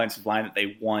beefy offensive line that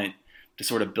they want to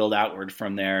sort of build outward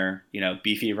from their,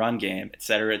 beefy run game, et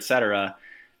cetera, et cetera.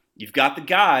 You've got the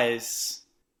guys,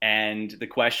 and the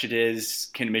question is,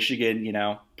 can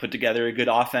Michigan, put together a good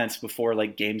offense before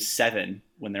game 7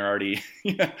 when they're already,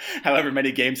 however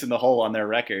many games in the hole on their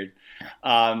record?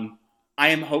 I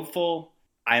am hopeful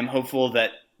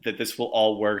that this will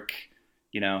all work,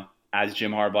 as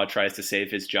Jim Harbaugh tries to save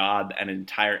his job and an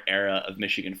entire era of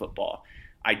Michigan football.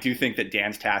 I do think that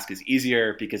Dan's task is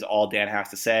easier because all Dan has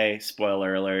to say,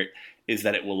 spoiler alert, is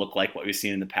that it will look like what we've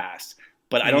seen in the past.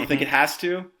 But I don't think it has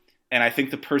to, and I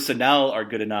think the personnel are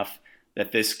good enough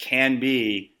that this can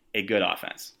be a good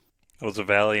offense. It was a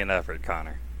valiant effort,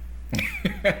 Connor.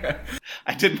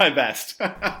 I did my best.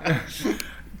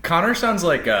 Connor sounds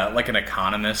like an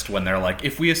economist when they're like,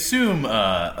 if we assume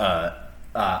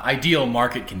ideal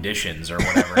market conditions or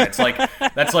whatever. It's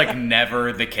that's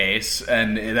never the case,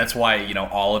 and that's why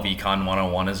all of Econ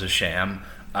 101 is a sham.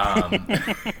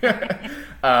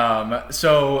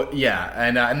 So yeah,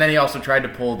 and then he also tried to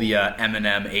pull the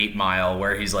Eminem 8 Mile,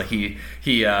 where he's he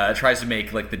tries to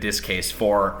make the diss case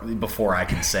for before I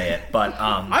can say it. But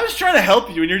I was trying to help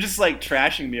you, and you're just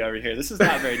trashing me over here. This is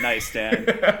not very nice, Dan.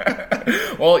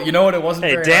 Well, you know what? It wasn't.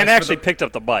 Hey, very Dan nice actually picked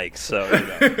up the mic, so.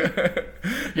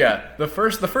 Yeah, the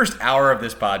first hour of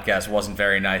this podcast wasn't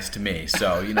very nice to me.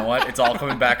 So you know what? It's all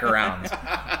coming back around.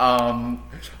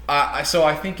 So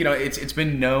I think it's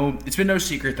been no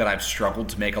secret that I've struggled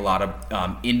to make a lot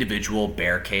of individual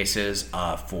bear cases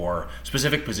for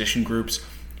specific position groups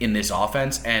in this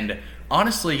offense. And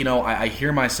honestly, I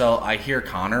hear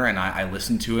Connor and I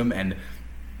listen to him, and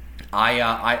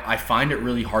I find it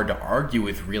really hard to argue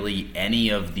with really any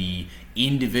of the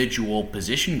individual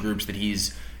position groups that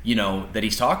he's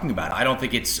talking about. I don't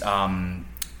think it's wrong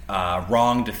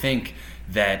to think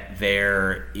that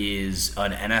there is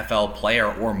an NFL player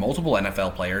or multiple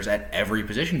NFL players at every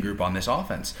position group on this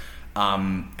offense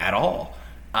at all.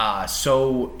 But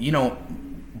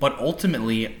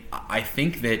ultimately, I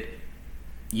think that,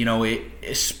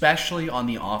 especially on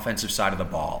the offensive side of the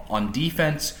ball, on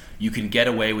defense, you can get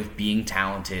away with being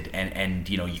talented and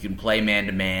you can play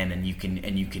man-to-man and you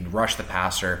can rush the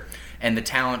passer, and the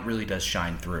talent really does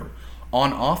shine through.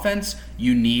 On offense,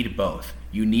 you need both.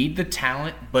 You need the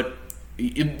talent, but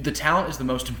the talent is the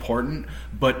most important,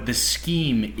 but the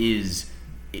scheme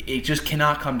it just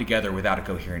cannot come together without a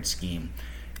coherent scheme.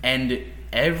 And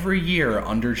every year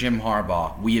under Jim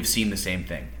Harbaugh, we have seen the same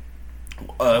thing,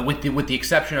 with the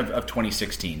exception of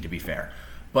 2016, to be fair.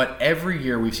 But every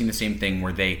year we've seen the same thing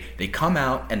where they come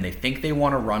out and they think they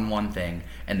want to run one thing,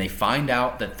 and they find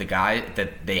out that the guy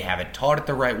that they haven't taught it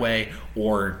the right way,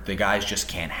 or the guys just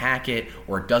can't hack it,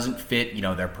 or it doesn't fit,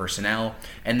 their personnel,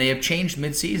 and they have changed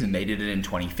midseason. They did it in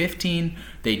 2015,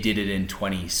 they did it in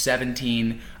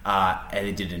 2017, and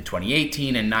they did it in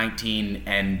 2018 and 19,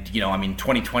 and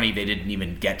 2020 they didn't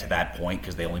even get to that point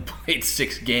because they only played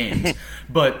 6 games,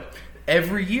 but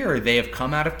every year they have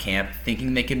come out of camp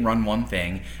thinking they can run one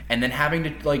thing and then having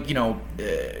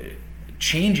to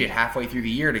change it halfway through the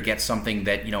year to get something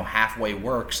that halfway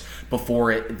works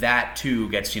before that too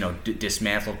gets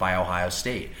dismantled by Ohio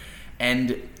State.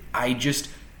 And I just,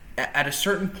 at a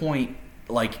certain point,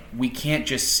 we can't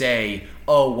just say,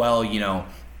 oh well,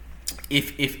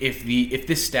 if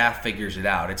this staff figures it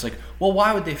out. It's like, well,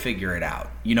 why would they figure it out?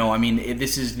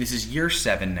 This is year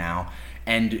 7 now.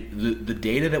 And the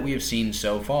data that we have seen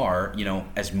so far,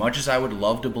 as much as I would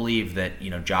love to believe that,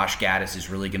 Josh Gaddis is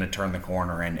really going to turn the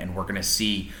corner and we're going to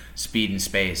see speed and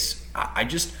space, I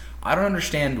don't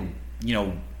understand,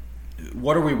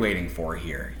 what are we waiting for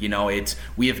here?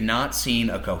 We have not seen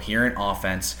a coherent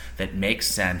offense that makes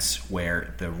sense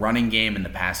where the running game and the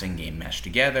passing game mesh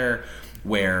together,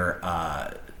 where,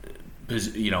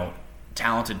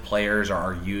 talented players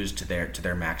are used to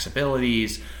their max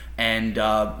abilities. And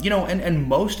and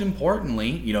most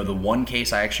importantly, the one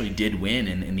case I actually did win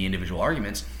in the individual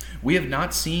arguments, we have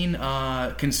not seen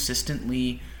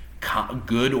consistently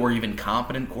good or even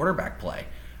competent quarterback play.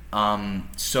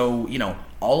 So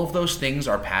all of those things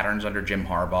are patterns under Jim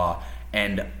Harbaugh,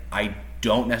 and I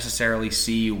don't necessarily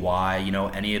see why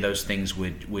any of those things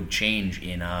would change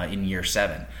in year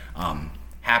 7.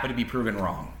 Happy to be proven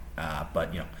wrong,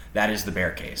 but that is the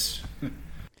bear case.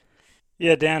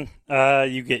 Yeah, Dan,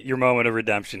 you get your moment of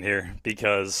redemption here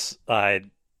because I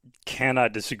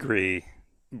cannot disagree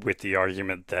with the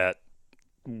argument that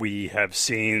we have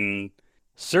seen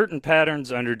certain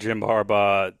patterns under Jim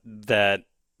Harbaugh that,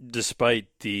 despite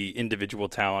the individual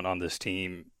talent on this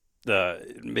team,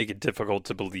 make it difficult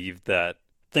to believe that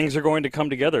things are going to come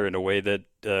together in a way that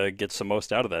gets the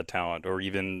most out of that talent, or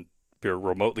even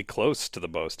remotely close to the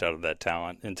most out of that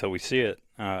talent until we see it.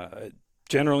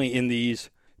 Generally, in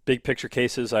these big picture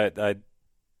cases, I'd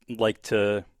like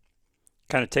to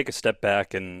kind of take a step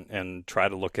back and try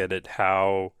to look at it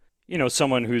how,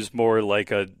 someone who's more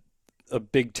like a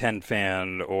Big Ten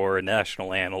fan or a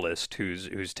national analyst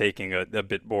who's taking a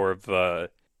bit more of a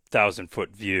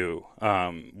 1,000-foot view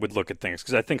would look at things.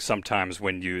 Because I think sometimes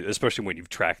especially when you've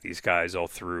tracked these guys all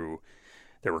through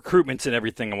their recruitments and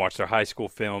everything and watch their high school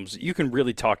films, you can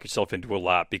really talk yourself into a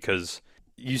lot because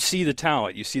you see the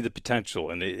talent, you see the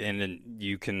potential, and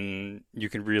you can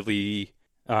really,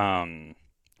 when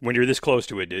you're this close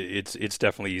to it, it's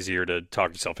definitely easier to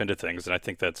talk yourself into things. And I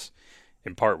think that's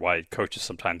in part why coaches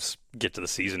sometimes get to the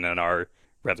season and are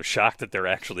rather shocked that they're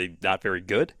actually not very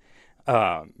good,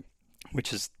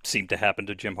 which has seemed to happen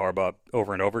to Jim Harbaugh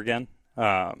over and over again.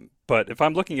 But if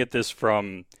I'm looking at this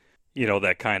from,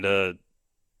 that kind of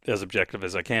as objective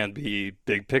as I can be,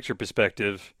 big picture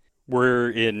perspective, we're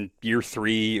in year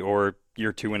 3 or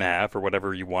year 2.5 or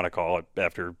whatever you want to call it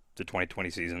after the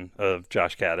 2020 season of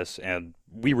Josh Gaddis, and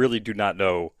we really do not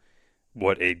know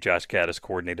what a Josh Gaddis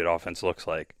coordinated offense looks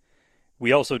like.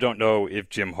 We also don't know if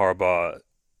Jim Harbaugh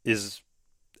is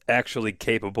actually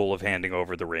capable of handing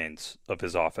over the reins of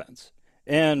his offense.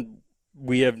 And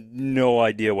we have no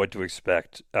idea what to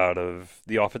expect out of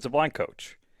the offensive line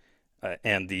coach.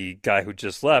 And the guy who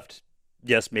just left,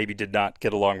 yes, maybe did not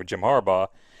get along with Jim Harbaugh,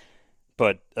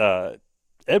 but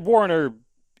Ed Warner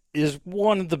is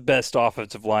one of the best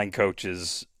offensive line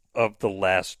coaches of the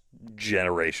last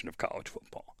generation of college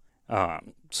football.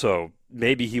 So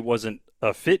maybe he wasn't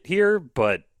a fit here,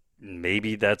 but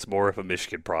maybe that's more of a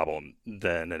Michigan problem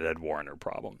than an Ed Warner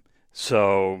problem.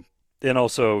 So, and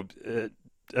also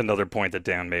another point that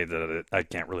Dan made that I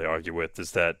can't really argue with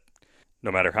is that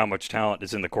no matter how much talent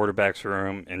is in the quarterback's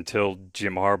room, until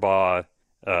Jim Harbaugh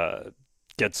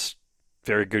gets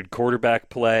very good quarterback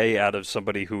play out of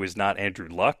somebody who is not Andrew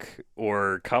Luck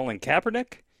or Colin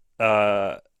Kaepernick,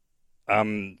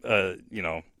 I'm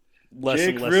less Jake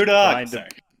and less Rudock. inclined to.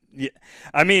 Yeah,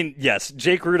 I mean, yes,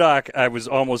 Jake Rudock. I was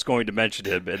almost going to mention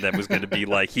him, and that was going to be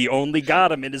like he only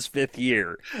got him in his 5th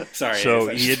year. Sorry, so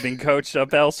he had been coached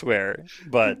up elsewhere,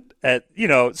 but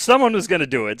someone was going to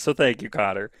do it. So thank you,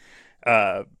 Connor.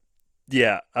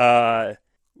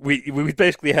 We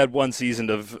basically had one season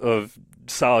of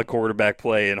solid quarterback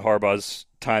play in Harbaugh's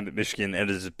time at Michigan, and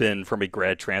it has been from a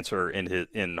grad transfer in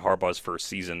Harbaugh's first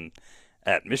season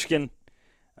at Michigan.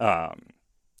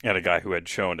 And a guy who had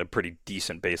shown a pretty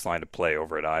decent baseline to play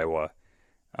over at Iowa.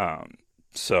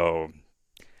 So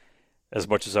as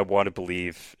much as I want to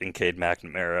believe in Cade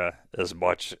McNamara, as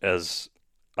much as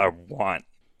I want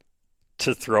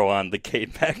to throw on the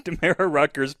Cade McNamara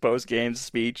Rutgers post-game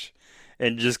speech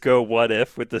and just go what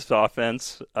if with this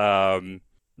offense,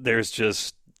 there's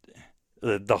just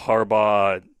the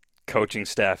Harbaugh coaching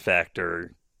staff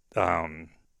factor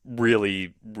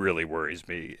really, really worries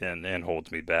me and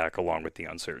holds me back, along with the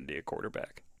uncertainty at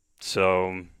quarterback.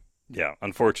 So, yeah,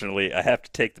 unfortunately, I have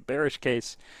to take the bearish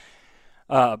case.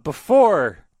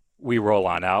 Before we roll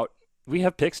on out, we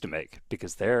have picks to make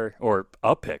or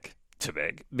a pick to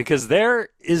make, because there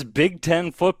is Big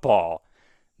Ten football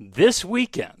this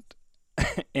weekend.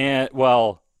 And,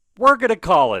 well, we're going to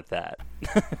call it that.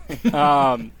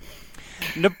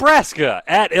 Nebraska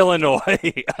at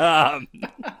Illinois.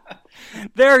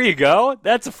 There you go.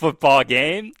 That's a football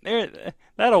game.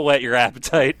 That'll whet your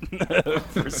appetite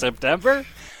for September.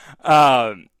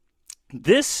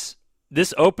 This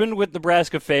opened with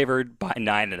Nebraska favored by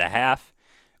 9.5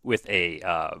 with a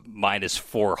minus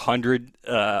 400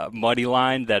 money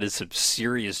line. That is some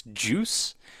serious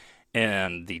juice.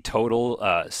 And the total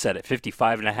set at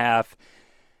 55.5.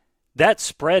 That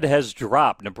spread has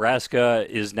dropped. Nebraska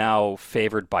is now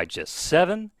favored by just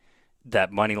 7.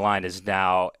 That money line is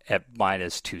now at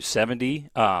minus 270.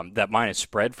 That minus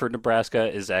spread for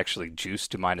Nebraska is actually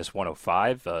juiced to minus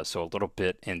 105, so a little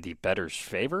bit in the bettor's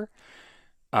favor.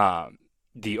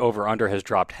 The over-under has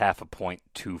dropped half a point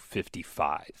to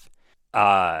 55.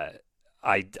 I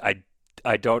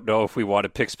don't know if we want to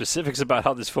pick specifics about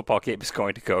how this football game is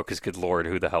going to go, because good Lord,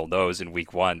 who the hell knows in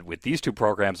week 1 with these two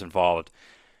programs involved.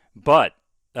 But,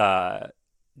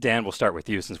 Dan, we'll start with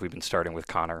you since we've been starting with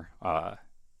Connor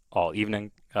all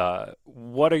evening.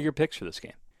 What are your picks for this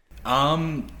game?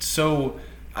 So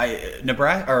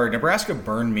Nebraska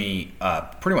burned me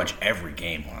pretty much every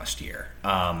game last year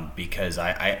because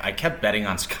I kept betting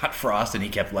on Scott Frost and he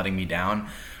kept letting me down.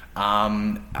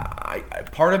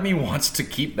 Part of me wants to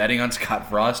keep betting on Scott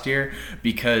Frost here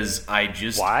because I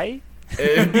just... Why?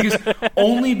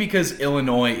 because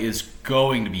Illinois is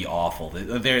going to be awful.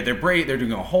 They're great. They're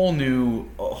doing a whole new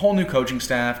coaching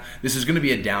staff. This is going to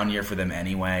be a down year for them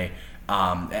anyway.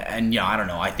 And yeah, I don't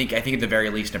know. I think at the very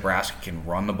least Nebraska can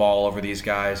run the ball over these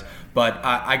guys. But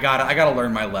I gotta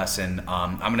learn my lesson.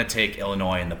 I'm going to take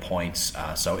Illinois in the points.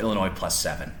 So Illinois plus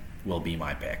 7 will be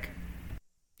my pick.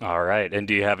 All right. And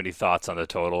do you have any thoughts on the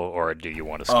total, or do you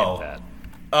want to skip that?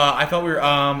 I thought we were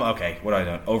okay. What do I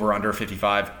do? Over under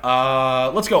 55.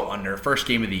 Let's go under. First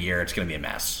game of the year. It's going to be a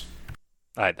mess.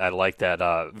 I like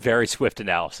that. Very swift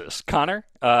analysis. Connor,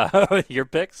 your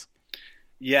picks?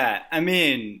 Yeah, I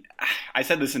mean, I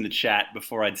said this in the chat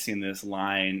before I'd seen this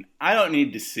line. I don't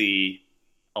need to see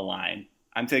a line.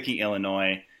 I'm taking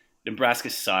Illinois. Nebraska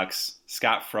sucks.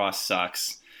 Scott Frost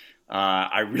sucks.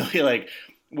 I really like.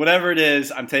 Whatever it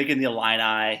is, I'm taking the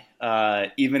Illini,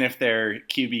 even if their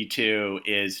QB2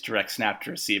 is direct snap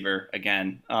to receiver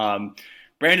again.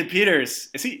 Brandon Peters,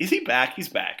 is he back? He's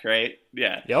back, right?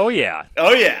 Yeah. Oh, yeah.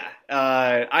 Oh, yeah.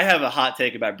 I have a hot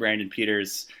take about Brandon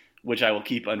Peters, which I will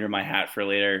keep under my hat for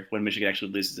later when Michigan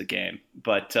actually loses a game.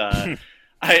 But I'm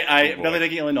definitely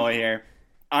taking Illinois here.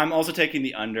 I'm also taking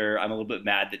the under. I'm a little bit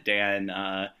mad that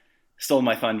Dan stole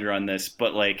my thunder on this,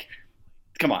 but, like,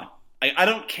 come on. I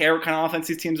don't care what kind of offense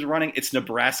these teams are running. It's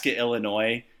Nebraska,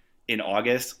 Illinois in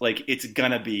August. Like, it's going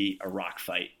to be a rock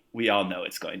fight. We all know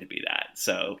it's going to be that.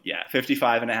 So, yeah,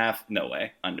 55.5, no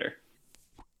way, under.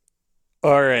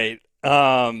 All right.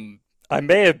 I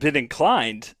may have been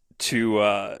inclined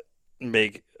to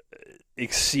make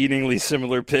exceedingly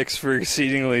similar picks for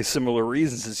exceedingly similar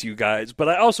reasons as you guys, but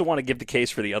I also want to give the case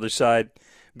for the other side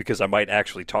because I might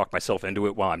actually talk myself into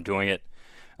it while I'm doing it.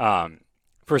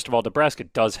 First of all, Nebraska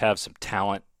does have some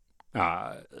talent,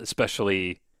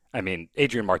 especially, I mean,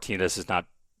 Adrian Martinez has not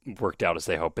worked out as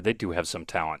they hope, but they do have some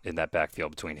talent in that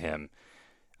backfield between him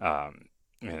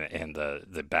and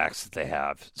the backs that they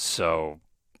have. So,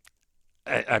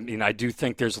 I mean, I do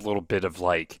think there's a little bit of,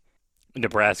 like,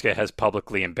 Nebraska has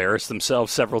publicly embarrassed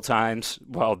themselves several times,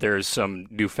 while there's some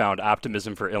newfound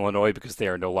optimism for Illinois because they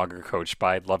are no longer coached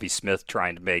by Lovie Smith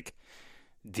trying to make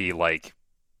the, like,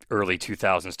 early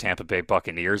 2000s Tampa Bay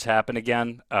Buccaneers happen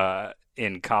again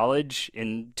in college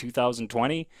in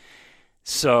 2020.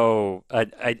 So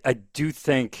I do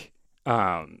think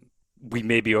we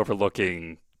may be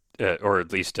overlooking, or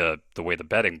at least the way the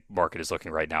betting market is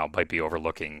looking right now, might be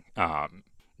overlooking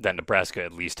that Nebraska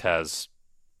at least has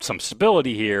some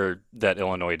stability here that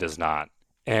Illinois does not.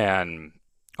 And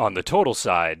on the total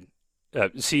side,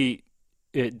 see,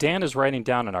 Dan is writing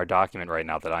down in our document right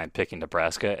now that I am picking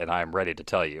Nebraska, and I am ready to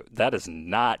tell you that is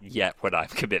not yet what I'm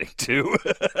committing to.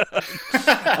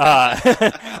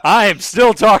 I am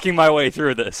still talking my way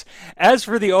through this. As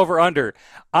for the over-under,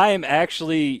 I am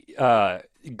actually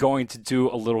going to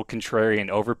do a little contrarian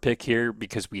overpick here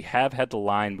because we have had the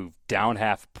line move down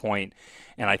half a point,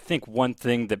 and I think one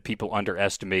thing that people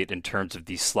underestimate in terms of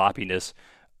the sloppiness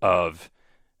of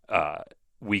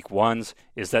week ones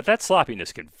is that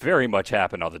sloppiness can very much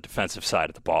happen on the defensive side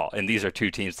of the ball. And these are two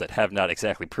teams that have not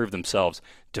exactly proved themselves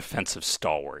defensive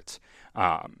stalwarts.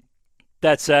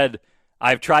 That said,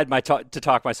 I've tried to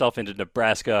talk myself into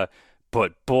Nebraska,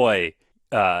 but boy,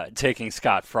 taking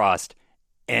Scott Frost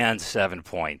and 7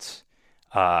 points,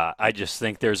 I just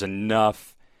think there's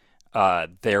enough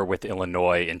there with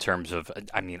Illinois in terms of,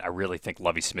 I really think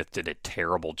Lovie Smith did a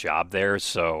terrible job there.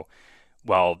 So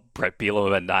while Brett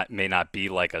Bielema may not be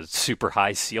like a super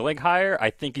high ceiling hire, I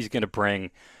think he's going to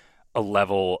bring a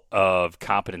level of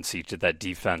competency to that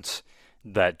defense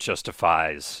that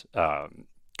justifies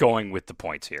going with the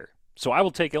points here. So I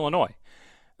will take Illinois.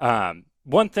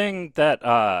 One thing that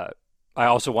I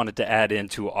also wanted to add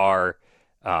into our,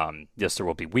 yes, there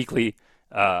will be weekly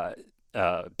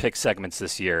pick segments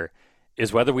this year,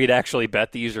 is whether we'd actually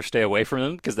bet these or stay away from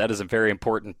them, because that is a very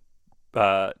important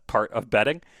part of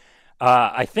betting.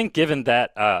 I think given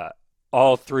that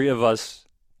all three of us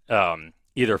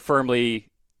either firmly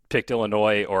picked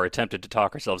Illinois or attempted to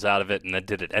talk ourselves out of it and then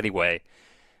did it anyway,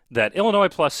 that Illinois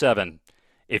plus 7,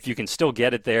 if you can still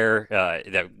get it there,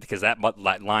 because that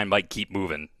line might keep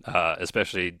moving,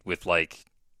 especially with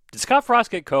did Scott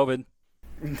Frost get COVID?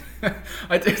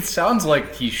 It sounds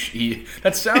like he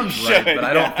that sounds right, but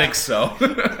I don't think so.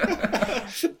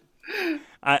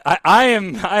 I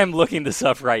am looking this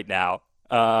up right now.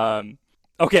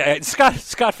 Okay,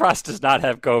 Scott Frost does not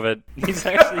have COVID. He's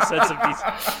actually said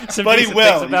some but he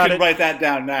will. Things about you can write that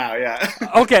down now. Yeah.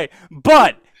 Okay,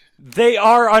 but they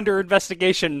are under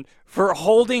investigation for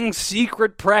holding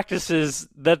secret practices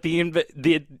that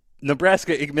the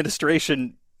Nebraska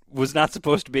administration was not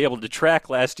supposed to be able to track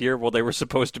last year while they were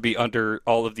supposed to be under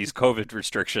all of these COVID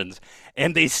restrictions,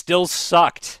 and they still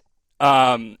sucked.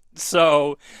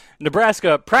 So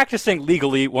Nebraska practicing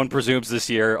legally, one presumes this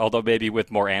year, although maybe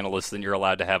with more analysts than you're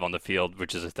allowed to have on the field,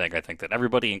 which is a thing I think that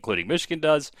everybody, including Michigan,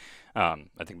 does. I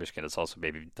think Michigan has also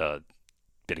maybe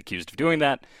been accused of doing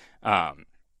that.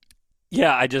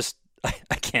 Yeah,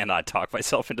 I cannot talk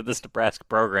myself into this Nebraska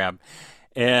program.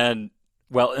 And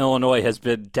while Illinois has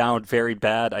been down very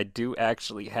bad, I do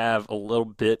actually have a little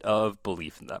bit of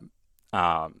belief in them.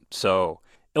 So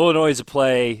Illinois is a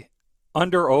play.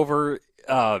 Under-over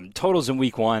totals in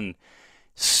week one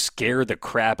scare the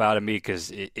crap out of me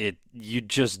because you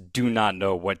just do not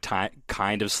know what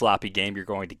kind of sloppy game you're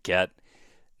going to get.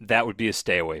 That would be a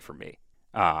stay away for me.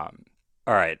 All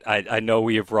right, I know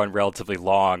we have run relatively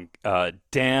long.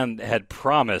 Dan had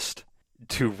promised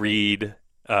to read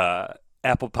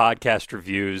Apple Podcast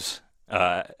reviews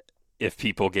if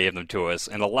people gave them to us,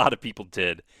 and a lot of people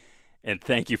did. And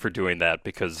thank you for doing that,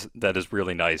 because that is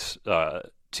really nice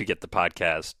to get the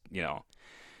podcast,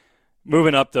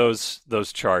 moving up those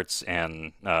charts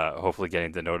and hopefully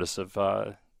getting the notice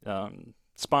of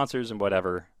sponsors and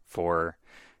whatever for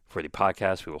the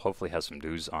podcast. We will hopefully have some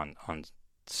news on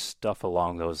stuff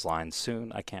along those lines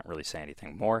soon. I can't really say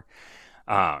anything more.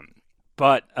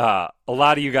 But a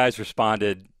lot of you guys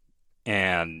responded,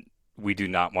 and we do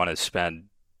not want to spend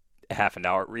half an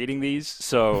hour reading these.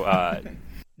 So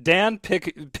Dan,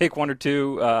 pick one or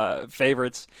two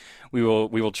favorites. We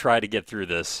will try to get through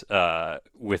this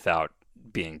without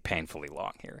being painfully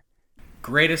long here.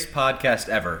 Greatest podcast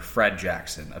ever, Fred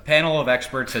Jackson. A panel of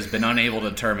experts has been unable to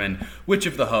determine which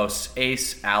of the hosts,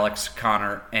 Ace, Alex,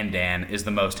 Connor, and Dan, is the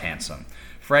most handsome.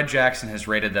 Fred Jackson has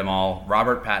rated them all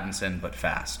Robert Pattinson, but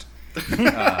fast.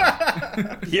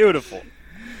 Beautiful.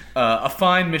 A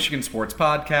fine Michigan sports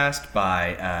podcast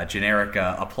by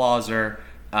Generica Applauser.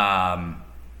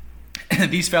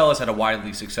 These fellas had a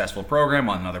widely successful program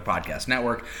on another podcast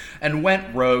network and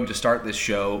went rogue to start this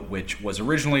show, which was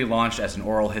originally launched as an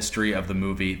oral history of the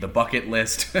movie The Bucket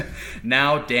List.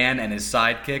 Now Dan and his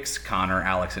sidekicks, Connor,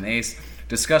 Alex, and Ace,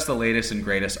 discuss the latest and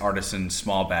greatest artisan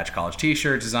small batch college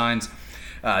t-shirt designs.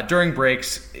 During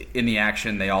breaks in the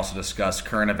action, they also discuss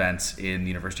current events in the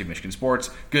University of Michigan sports.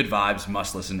 Good vibes,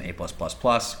 must listen, A+++.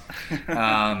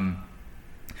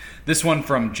 This one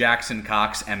from Jackson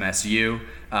Cox, MSU.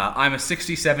 I'm a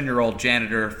 67-year-old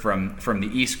janitor from the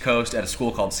East Coast at a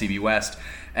school called CB West,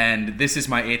 and this is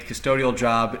my 8th custodial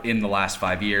job in the last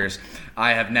 5 years.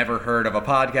 I have never heard of a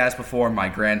podcast before. My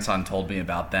grandson told me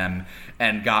about them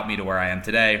and got me to where I am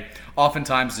today.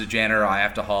 Oftentimes, as a janitor, I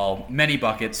have to haul many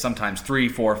buckets, sometimes 3,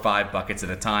 4, 5 buckets at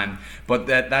a time, but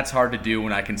that's hard to do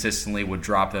when I consistently would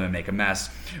drop them and make a mess.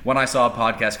 When I saw a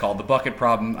podcast called The Bucket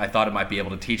Problem, I thought it might be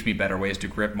able to teach me better ways to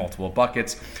grip multiple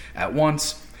buckets at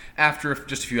once. After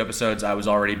just a few episodes, I was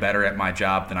already better at my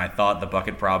job than I thought the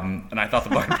bucket problem, and I thought the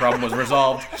bucket problem was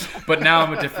resolved. But now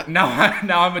I'm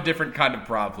a different kind of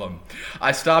problem.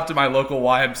 I stopped at my local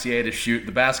YMCA to shoot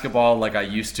the basketball like I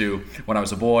used to when I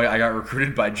was a boy. I got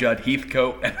recruited by Judd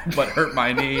Heathcote, but hurt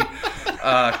my knee.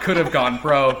 Could have gone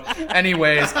pro.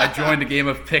 Anyways, I joined a game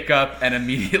of pickup and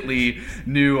immediately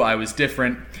knew I was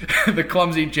different. The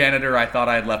clumsy janitor I thought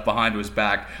I had left behind was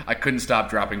back. I couldn't stop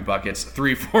dropping buckets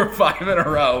 3, 4, 5 in a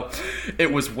row.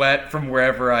 It was wet from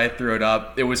wherever I threw it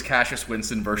up. It was Cassius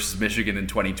Winston versus Michigan in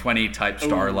 2020 type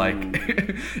star-like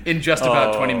in just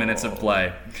about 20 minutes of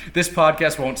play. This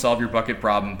podcast won't solve your bucket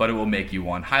problem, but it will make you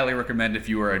one. Highly recommend if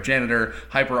you are a janitor,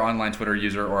 hyper online Twitter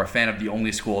user, or a fan of the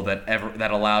only school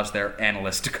that allows their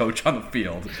analysts to coach on the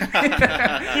field.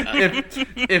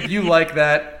 if you like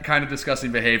that kind of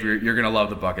disgusting behavior, you're going to love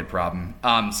the bucket problem.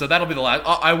 So that'll be the last.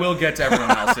 I will get to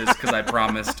everyone else's because I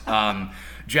promised.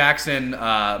 Jackson,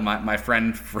 my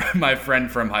friend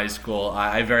from high school,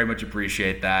 I very much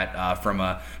appreciate that from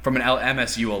an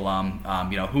MSU alum.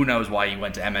 Who knows why he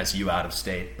went to MSU out of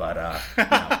state, but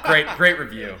great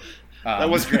review. That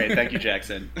was great. Thank you,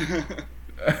 Jackson.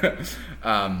 Thank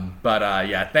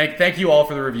you all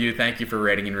for the review. Thank you for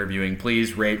rating and reviewing.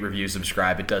 Please rate, review,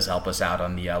 subscribe. It does help us out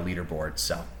on the leaderboard.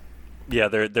 So, yeah,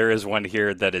 there is one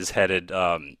here that is headed.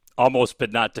 Almost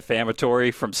but not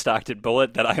defamatory from Stockton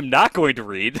Bullet that I'm not going to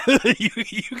read. you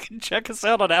can check us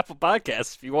out on Apple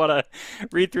Podcasts if you want to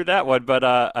read through that one.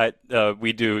 But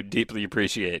we do deeply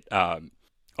appreciate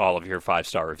all of your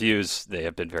 5-star reviews. They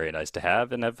have been very nice to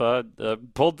have and have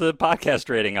pulled the podcast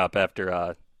rating up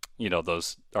after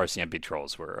those RCMP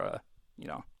trolls were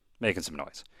making some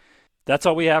noise. That's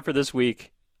all we have for this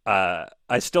week.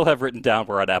 I still have written down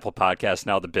we're on Apple Podcasts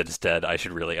now. The bit is dead. I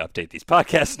should really update these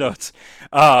podcast notes.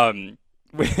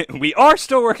 We are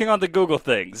still working on the Google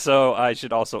thing, so I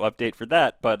should also update for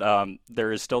that. But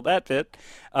there is still that bit.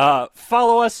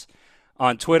 Follow us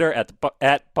on Twitter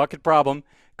at Bucket Problem.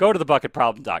 Go to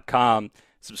thebucketproblem.com.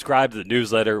 Subscribe to the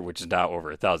newsletter, which is now over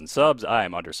 1,000 subs. I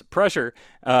am under some pressure.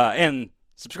 And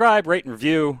subscribe, rate, and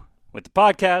review with the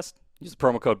podcast. Use the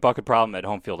promo code BucketProblem at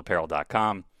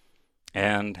homefieldapparel.com.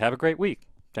 And have a great week.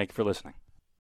 Thank you for listening.